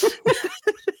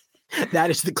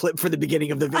is the clip for the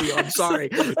beginning of the video. I'm sorry.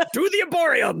 To the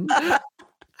Emporium.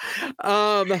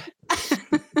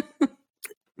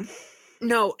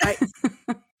 No,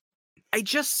 I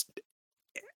just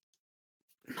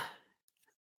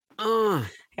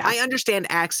I understand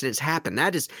accidents happen.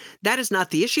 That is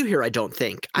not the issue here, I don't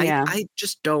think. I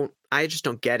just don't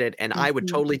get it. And I would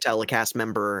totally tell a cast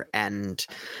member, and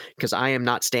because I am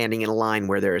not standing in a line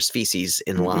where there is feces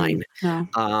in line. No.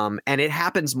 And it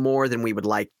happens more than we would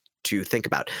like to think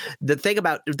about. The thing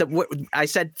about what I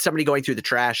said, somebody going through the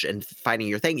trash and finding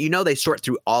your thing, they sort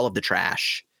through all of the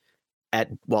trash at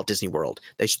Walt Disney World.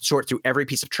 They sort through every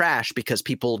piece of trash because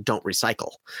people don't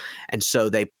recycle. And so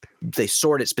they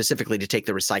sort it specifically to take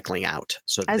the recycling out.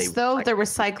 So as though the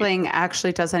recycling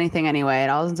actually does anything anyway. It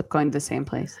all ends up going to the same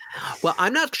place. Well,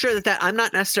 I'm not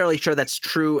necessarily sure that's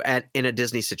true in a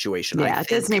Disney situation. Yeah,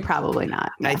 Disney probably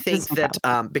not. Yeah, I think that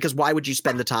because why would you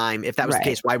spend the time, if that was the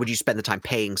case, why would you spend the time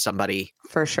paying somebody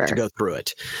for sure to go through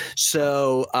it?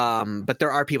 So, but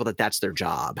there are people that's their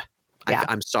job. Yeah.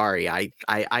 I'm sorry. I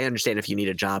understand if you need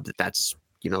a job that's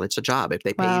it's a job if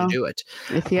they pay you to do it.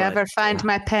 If you ever find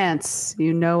my pants,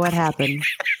 you know what happened.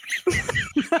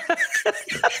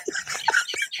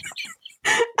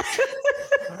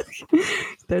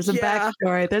 There's a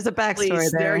backstory. There's a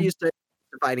backstory there. They're used to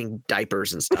finding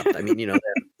diapers and stuff. I mean,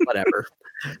 whatever.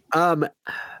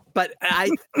 But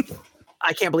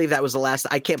I can't believe that was the last.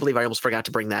 I can't believe I almost forgot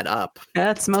to bring that up.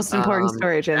 That's the most important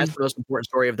story, Jim. That's the most important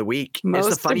story of the week. It's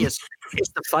the funniest.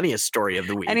 It's the funniest story of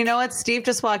the week. And you know what? Steve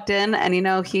just walked in, and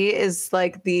he is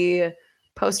like the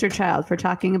poster child for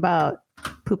talking about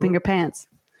pooping your pants.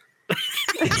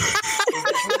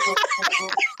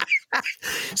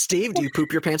 Steve, do you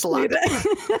poop your pants a lot?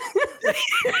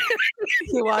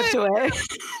 He walked away.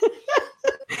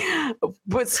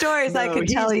 What stories I can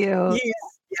tell you.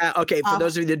 Yeah. Okay. For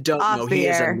those of you that don't know, he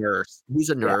is a nurse. He's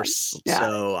a nurse. Yeah.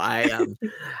 So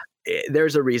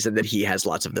there's a reason that he has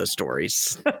lots of those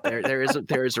stories. There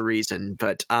is a reason,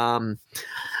 but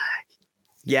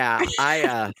yeah,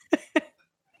 I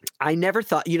never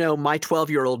thought, my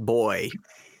 12-year-old boy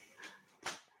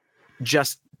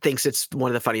just thinks it's one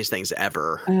of the funniest things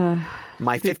ever.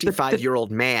 My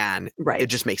 55-year-old man, it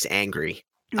just makes angry.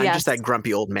 I'm just that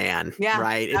grumpy old man,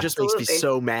 right? It just makes me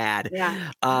so mad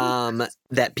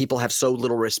that people have so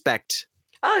little respect.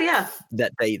 Oh yeah,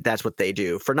 that's what they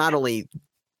do for not only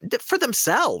for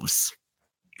themselves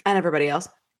and everybody else.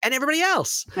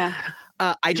 Yeah.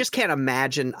 I just can't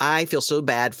imagine. I feel so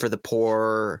bad for the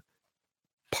poor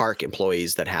park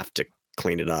employees that have to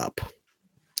clean it up.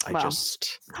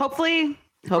 Hopefully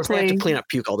they have to clean up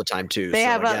puke all the time too. They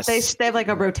have like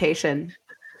a rotation.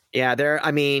 Yeah,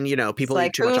 people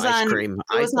eat too much ice cream.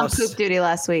 I was on poop duty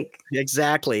last week.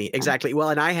 Exactly. Well,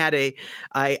 and I had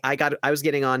I was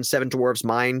getting on Seven Dwarfs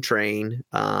Mine Train.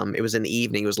 It was in the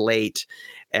evening. It was late,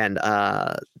 and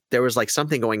there was like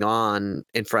something going on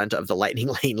in front of the Lightning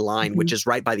Lane line, which is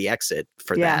right by the exit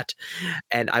for that.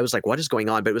 And I was like, "What is going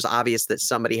on?" But it was obvious that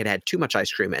somebody had too much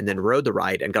ice cream and then rode the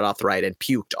ride and got off the ride and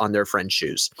puked on their friend's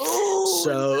shoes. Oh,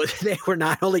 so they were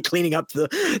not only cleaning up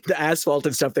the asphalt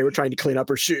and stuff; they were trying to clean up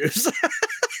her shoes.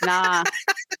 Nah.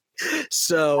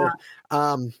 So,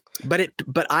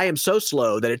 but I am so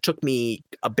slow that it took me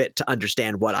a bit to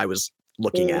understand what I was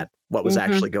looking at, what was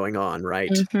actually going on.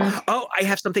 Right. Oh, I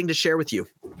have something to share with you.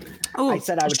 Oh, I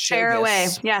said I would share away.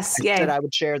 Yes. I said I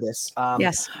would share this.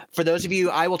 Yes. For those of you,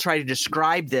 I will try to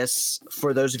describe this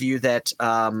for those of you that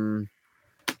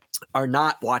are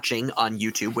not watching on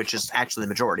YouTube, which is actually the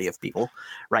majority of people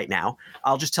right now,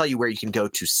 I'll just tell you where you can go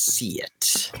to see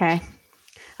it. Okay.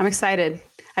 I'm excited.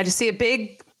 I just see a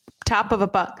big top of a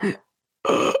butt.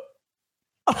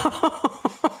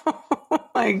 Oh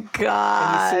my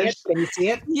God. Can you see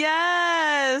it?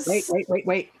 Yes.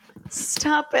 Wait.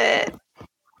 Stop it.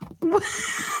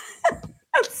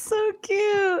 That's so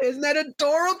cute. Isn't that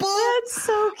adorable? That's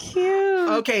so cute.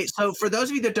 Okay, so for those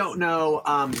of you that don't know,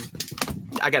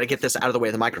 I got to get this out of the way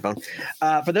of the microphone.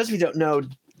 For those of you that don't know,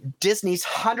 Disney's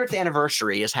 100th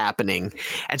anniversary is happening.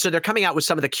 And so they're coming out with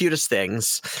some of the cutest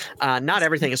things. Not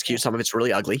everything is cute. Some of it's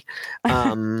really ugly.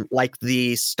 Like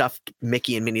the stuffed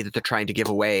Mickey and Minnie that they're trying to give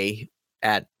away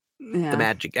at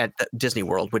the Disney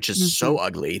World, which is so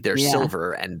ugly. They're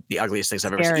silver and the ugliest things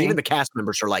I've ever seen. Even the cast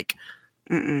members are like,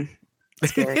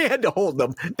 they had to hold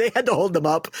them. They had to hold them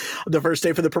up the first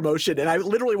day for the promotion. And I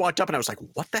literally walked up and I was like,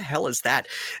 what the hell is that?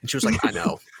 And she was like, I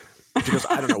know. She goes,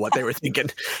 I don't know what they were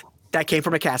thinking. That came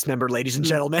from a cast member, ladies and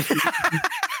gentlemen.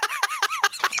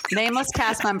 Nameless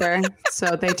cast member,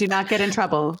 so they do not get in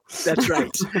trouble. That's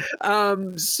right.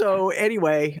 So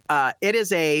anyway, it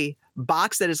is a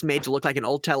box that is made to look like an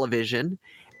old television,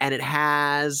 and it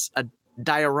has a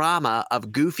diorama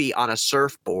of Goofy on a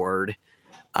surfboard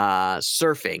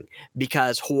surfing,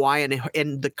 because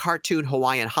in the cartoon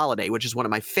Hawaiian Holiday, which is one of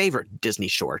my favorite Disney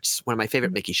shorts, one of my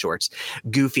favorite Mickey shorts,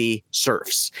 Goofy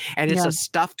surfs, and it's a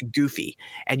stuffed Goofy,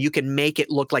 and you can make it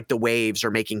look like the waves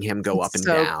are making him go up and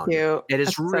down. Cute. It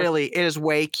is it is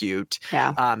way cute.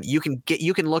 Yeah. You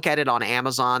can look at it on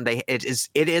Amazon. It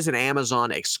is an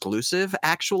Amazon exclusive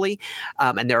actually,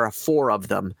 and there are 4 of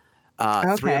them.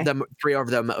 Three of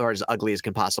them are as ugly as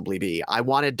can possibly be. I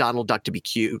wanted Donald Duck to be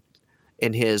cute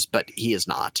in his, but he is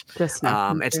not.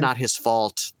 It's not his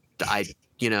fault.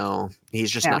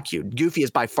 He's just not cute. Goofy is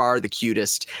by far the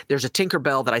cutest. There's a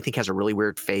Tinkerbell that I think has a really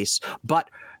weird face, but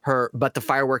the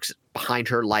fireworks behind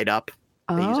her light up.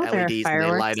 They use LEDs and they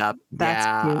light up.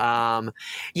 That's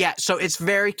cute. So it's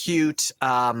very cute.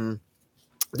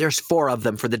 There's 4 of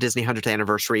them for the Disney 100th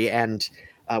anniversary, and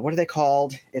what are they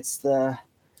called? It's the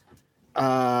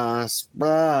I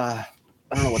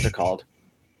don't know what they're called.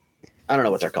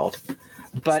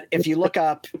 But if you look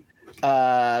up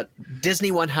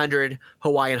Disney 100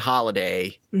 Hawaiian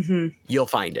Holiday, you'll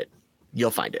find it.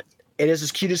 It is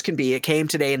as cute as can be. It came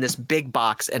today in this big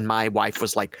box, and my wife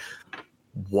was like,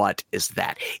 what is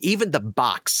that? Even the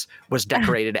box was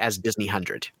decorated as Disney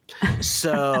 100.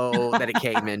 So that it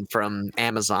came in from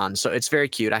Amazon. So it's very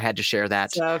cute. I had to share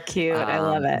that. So cute. I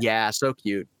love it. Yeah, so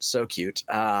cute. So cute.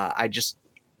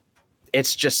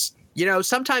 It's just,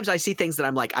 sometimes I see things that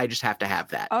I'm like, I just have to have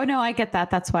that. Oh, no, I get that.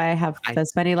 That's why I have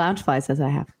as many Loungeflies as I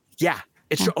have. Yeah,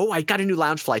 it's true. Oh, I got a new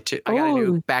Loungefly too. I got a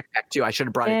new backpack too. I should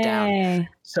have brought it down.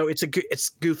 So it's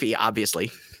Goofy,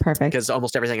 obviously. Perfect. Because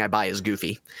almost everything I buy is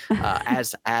Goofy,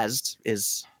 as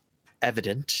is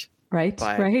evident. Right.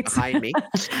 Behind me.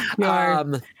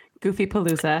 Goofy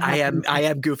Palooza. I am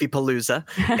Goofy Palooza.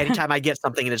 Anytime I get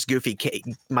something and it's Goofy,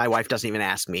 my wife doesn't even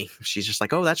ask me. She's just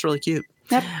like, "Oh, that's really cute."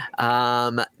 Yep.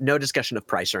 No discussion of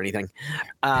price or anything.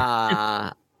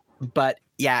 But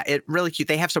yeah, it really cute.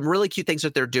 They have some really cute things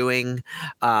that they're doing.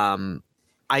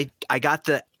 I got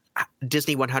the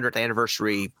Disney 100th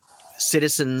anniversary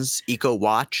Citizens Eco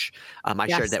Watch. I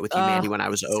shared that with you, Mandy, when I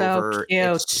was over.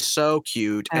 Cute. It's so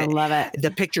cute. I love it.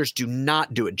 The pictures do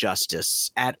not do it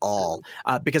justice at all.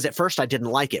 Because at first I didn't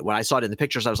like it. When I saw it in the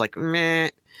pictures, I was like, meh.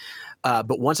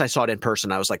 But once I saw it in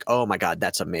person, I was like, oh my God,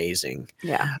 that's amazing.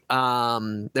 Yeah.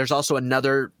 There's also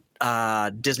another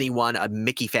Disney one, a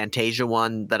Mickey Fantasia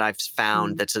one that I've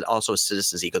found that's also a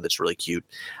Citizens Eco that's really cute.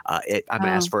 I'm going to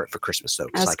ask for it for Christmas though.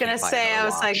 I was going to say, I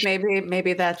was like,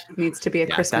 maybe that needs to be a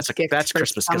Christmas gift. That's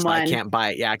Christmas because I can't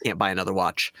buy another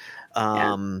watch.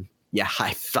 Yeah,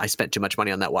 I spent too much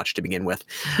money on that watch to begin with.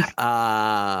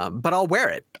 But I'll wear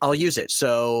it. I'll use it.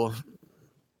 So,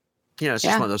 it's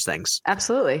just one of those things.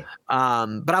 Absolutely.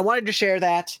 But I wanted to share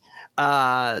that.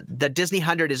 The Disney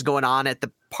 100 is going on at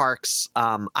the parks.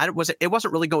 It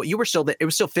wasn't really going. You were still it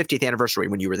was still 50th anniversary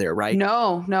when you were there, right?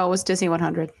 No, it was Disney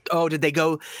 100. Oh, did they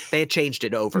go? They had changed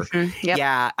it over. Mm-hmm. Yep.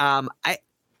 Yeah.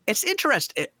 It's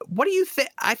interesting. What do you think?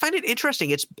 I find it interesting.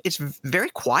 It's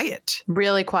very quiet.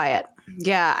 Really quiet.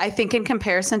 Yeah, I think in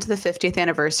comparison to the 50th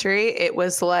anniversary, it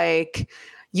was like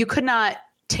you could not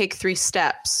take 3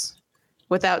 steps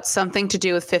without something to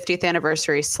do with 50th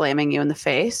anniversary slamming you in the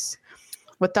face.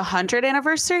 With the 100th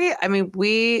anniversary, I mean,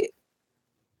 we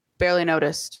barely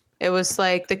noticed. It was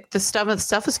like the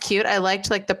stuff was cute. I liked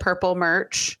like the purple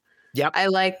merch. Yep. I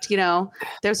liked, there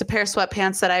was a pair of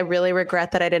sweatpants that I really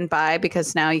regret that I didn't buy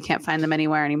because now you can't find them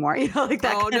anywhere anymore. Like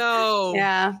that. Oh no.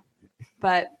 Yeah.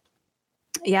 But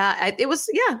it was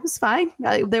fine.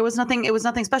 There was nothing. It was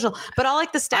nothing special. But all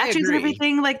like the statues and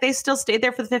everything, like they still stayed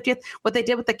there for the 50th. What they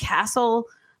did with the castle,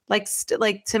 like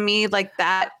to me, like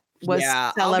that was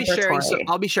celebratory.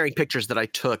 I'll be sharing pictures that I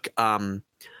took.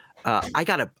 I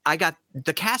got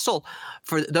the castle.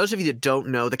 For those of you that don't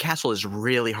know, the castle is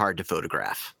really hard to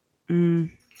photograph.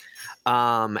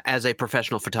 As a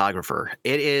professional photographer,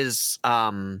 it is.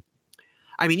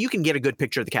 I mean, you can get a good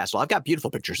picture of the castle. I've got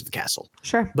beautiful pictures of the castle.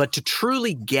 Sure. But to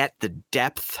truly get the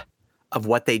depth of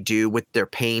what they do with their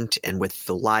paint and with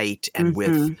the light and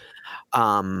with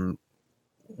a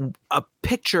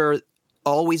picture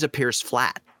always appears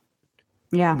flat.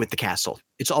 Yeah. With the castle.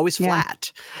 It's always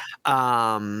flat.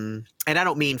 And I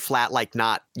don't mean flat like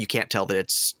not you can't tell that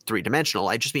it's three-dimensional.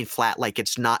 I just mean flat like it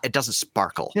doesn't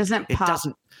sparkle. It pop.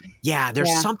 Doesn't. Yeah,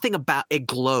 there's something about it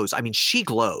glows. I mean, she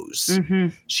glows.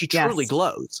 She truly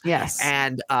glows. Yes.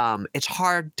 And it's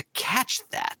hard to catch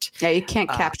that. Yeah, you can't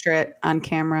capture it on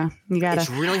camera. You gotta. It's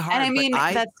really hard. And I mean,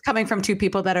 that's coming from two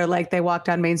people that are like they walk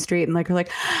down Main Street and like are like,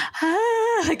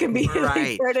 like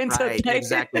immediately turn into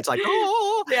exactly. It's like,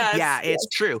 it's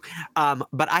true.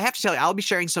 But I have to tell you, I'll be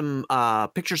sharing some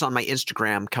pictures on my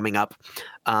Instagram coming up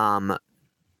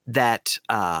that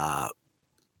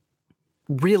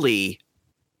really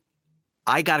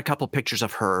I got a couple pictures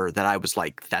of her that I was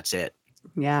like, that's it.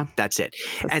 Yeah. That's it.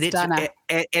 And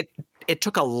it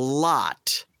took a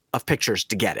lot of pictures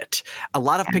to get it. A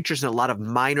lot of pictures and a lot of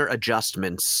minor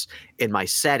adjustments in my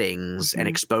settings and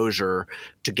exposure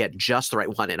to get just the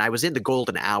right one. And I was in the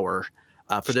golden hour.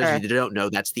 For those of you that don't know,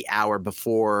 that's the hour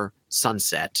before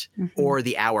sunset or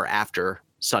the hour after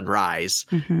sunrise.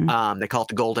 They call it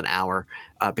the golden hour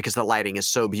because the lighting is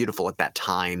so beautiful at that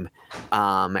time.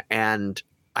 And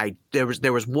there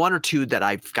was one or two that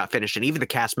I got finished, and even the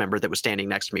cast member that was standing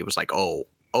next to me was like, oh,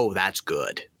 that's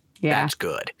good. Yeah. That's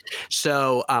good.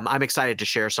 So I'm excited to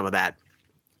share some of that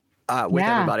with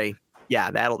everybody.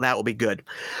 Yeah, that will be good.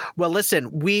 Well, listen,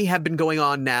 we have been going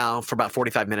on now for about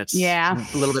 45 minutes. Yeah.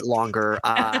 A little bit longer.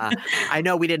 I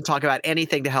know we didn't talk about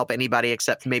anything to help anybody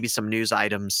except maybe some news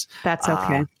items. That's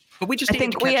okay. But we just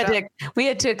we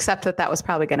had to accept that was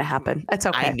probably going to happen. That's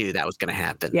okay. I knew that was going to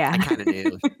happen. Yeah. I kind of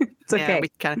knew. It's okay.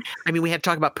 We had to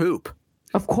talk about poop.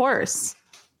 Of course.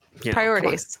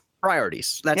 Priorities.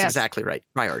 Priorities. That's exactly right.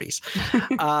 Priorities.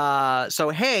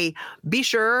 So, hey, be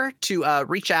sure to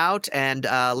reach out and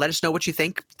let us know what you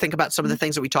think. Think about some of the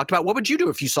things that we talked about. What would you do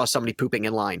if you saw somebody pooping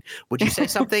in line? Would you say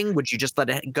something? Would you just let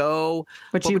it go?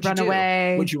 Would you run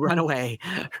away? Would you run away?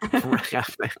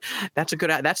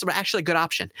 That's actually a good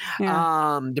option.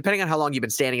 Yeah. Depending on how long you've been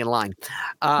standing in line.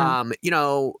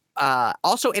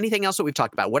 Also, anything else that we've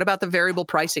talked about? What about the variable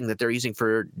pricing that they're using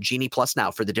for Genie Plus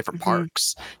now for the different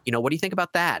parks? What do you think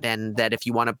about that? And that if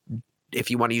you want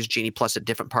to use Genie Plus at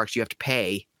different parks, you have to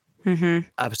pay a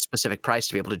specific price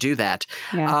to be able to do that.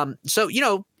 Yeah. So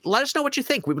let us know what you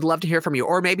think. We would love to hear from you,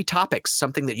 or maybe topics,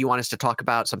 something that you want us to talk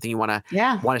about, something you want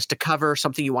us to cover,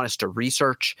 something you want us to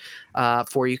research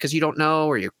for you because you don't know,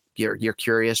 or you're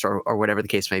curious or whatever the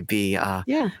case may be.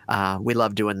 We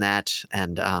love doing that.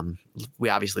 And we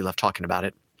obviously love talking about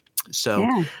it.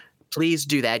 So please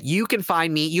do that. You can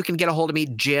find me. You can get a hold of me,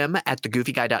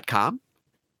 Jim@thegoofyguy.com.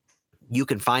 You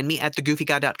can find me at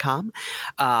thegoofyguy.com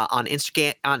on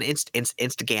Instagram. On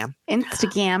Instagram.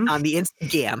 On the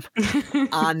Instagram.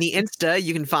 On the Insta,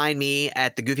 you can find me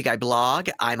at the Goofy Guy blog.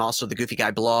 I'm also the Goofy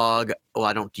Guy blog. Well,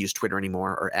 I don't use Twitter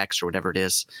anymore or X or whatever it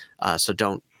is. So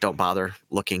don't bother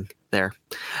looking there.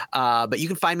 But you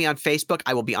can find me on Facebook.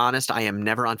 I will be honest, I am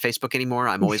never on Facebook anymore.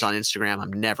 I'm always on Instagram.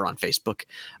 I'm never on Facebook.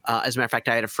 As a matter of fact,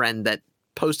 I had a friend that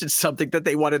posted something that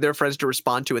they wanted their friends to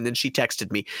respond to, and then she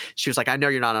texted me. She was like, I know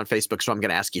you're not on Facebook, so I'm going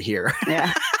to ask you here.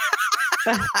 Yeah.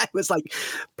 I was like,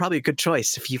 probably a good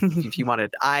choice if you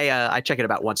wanted. I check it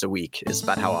about once a week is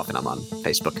about how often I'm on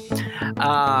Facebook.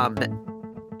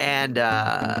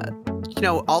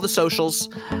 All the socials,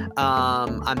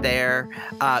 I'm there.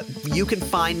 You can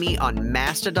find me on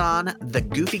Mastodon,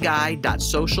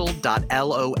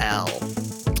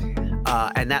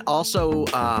 thegoofyguy.social.lol. And that also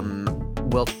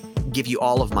will give you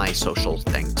all of my social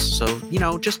things. So,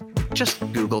 just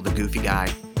Google the Goofy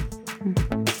Guy.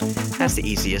 That's the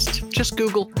easiest. Just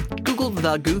Google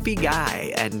the Goofy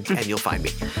Guy and you'll find me.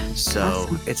 So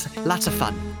it's lots of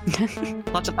fun.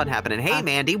 Lots of fun happening. Hey,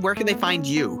 Mandy, where can they find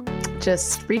you?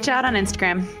 Just reach out on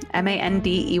Instagram,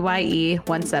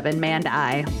 MANDEYE17,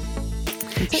 Mandi.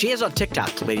 She is on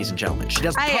TikTok, ladies and gentlemen. She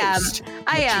doesn't post.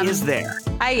 I am. She is there.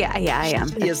 I am.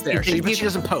 She is there. But she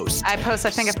doesn't post. I post. I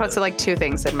think I posted like 2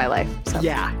 things in my life. So.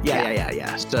 Yeah.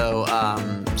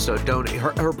 So don't.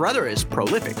 Her brother is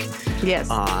prolific. Yes.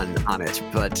 On it,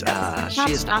 but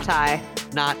she is not I.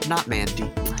 Not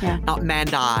Mandy. Yeah. Not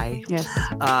Mandai. Yes.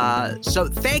 So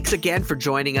thanks again for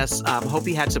joining us. Hope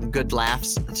you had some good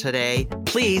laughs today.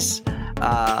 Please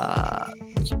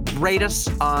rate us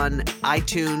on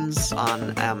iTunes,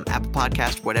 on Apple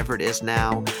Podcast, whatever it is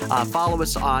now. Follow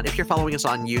us if you're following us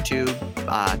on YouTube,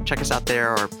 check us out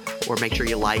there, or make sure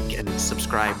you like and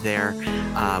subscribe there.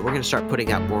 We're going to start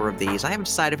putting out more of these. I haven't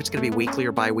decided if it's going to be weekly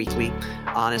or bi-weekly.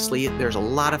 Honestly, there's a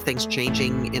lot of things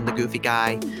changing in the Goofy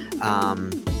Guy.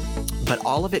 But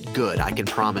all of it good, I can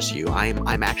promise you.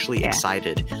 I'm actually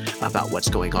excited about what's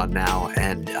going on now,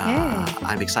 and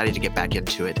I'm excited to get back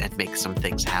into it and make some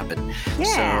things happen.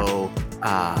 Yeah. So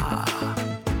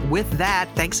with that,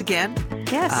 thanks again.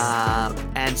 Yes.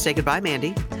 And say goodbye,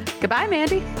 Mandy. Goodbye,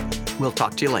 Mandy. We'll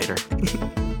talk to you later.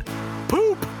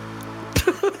 Poop!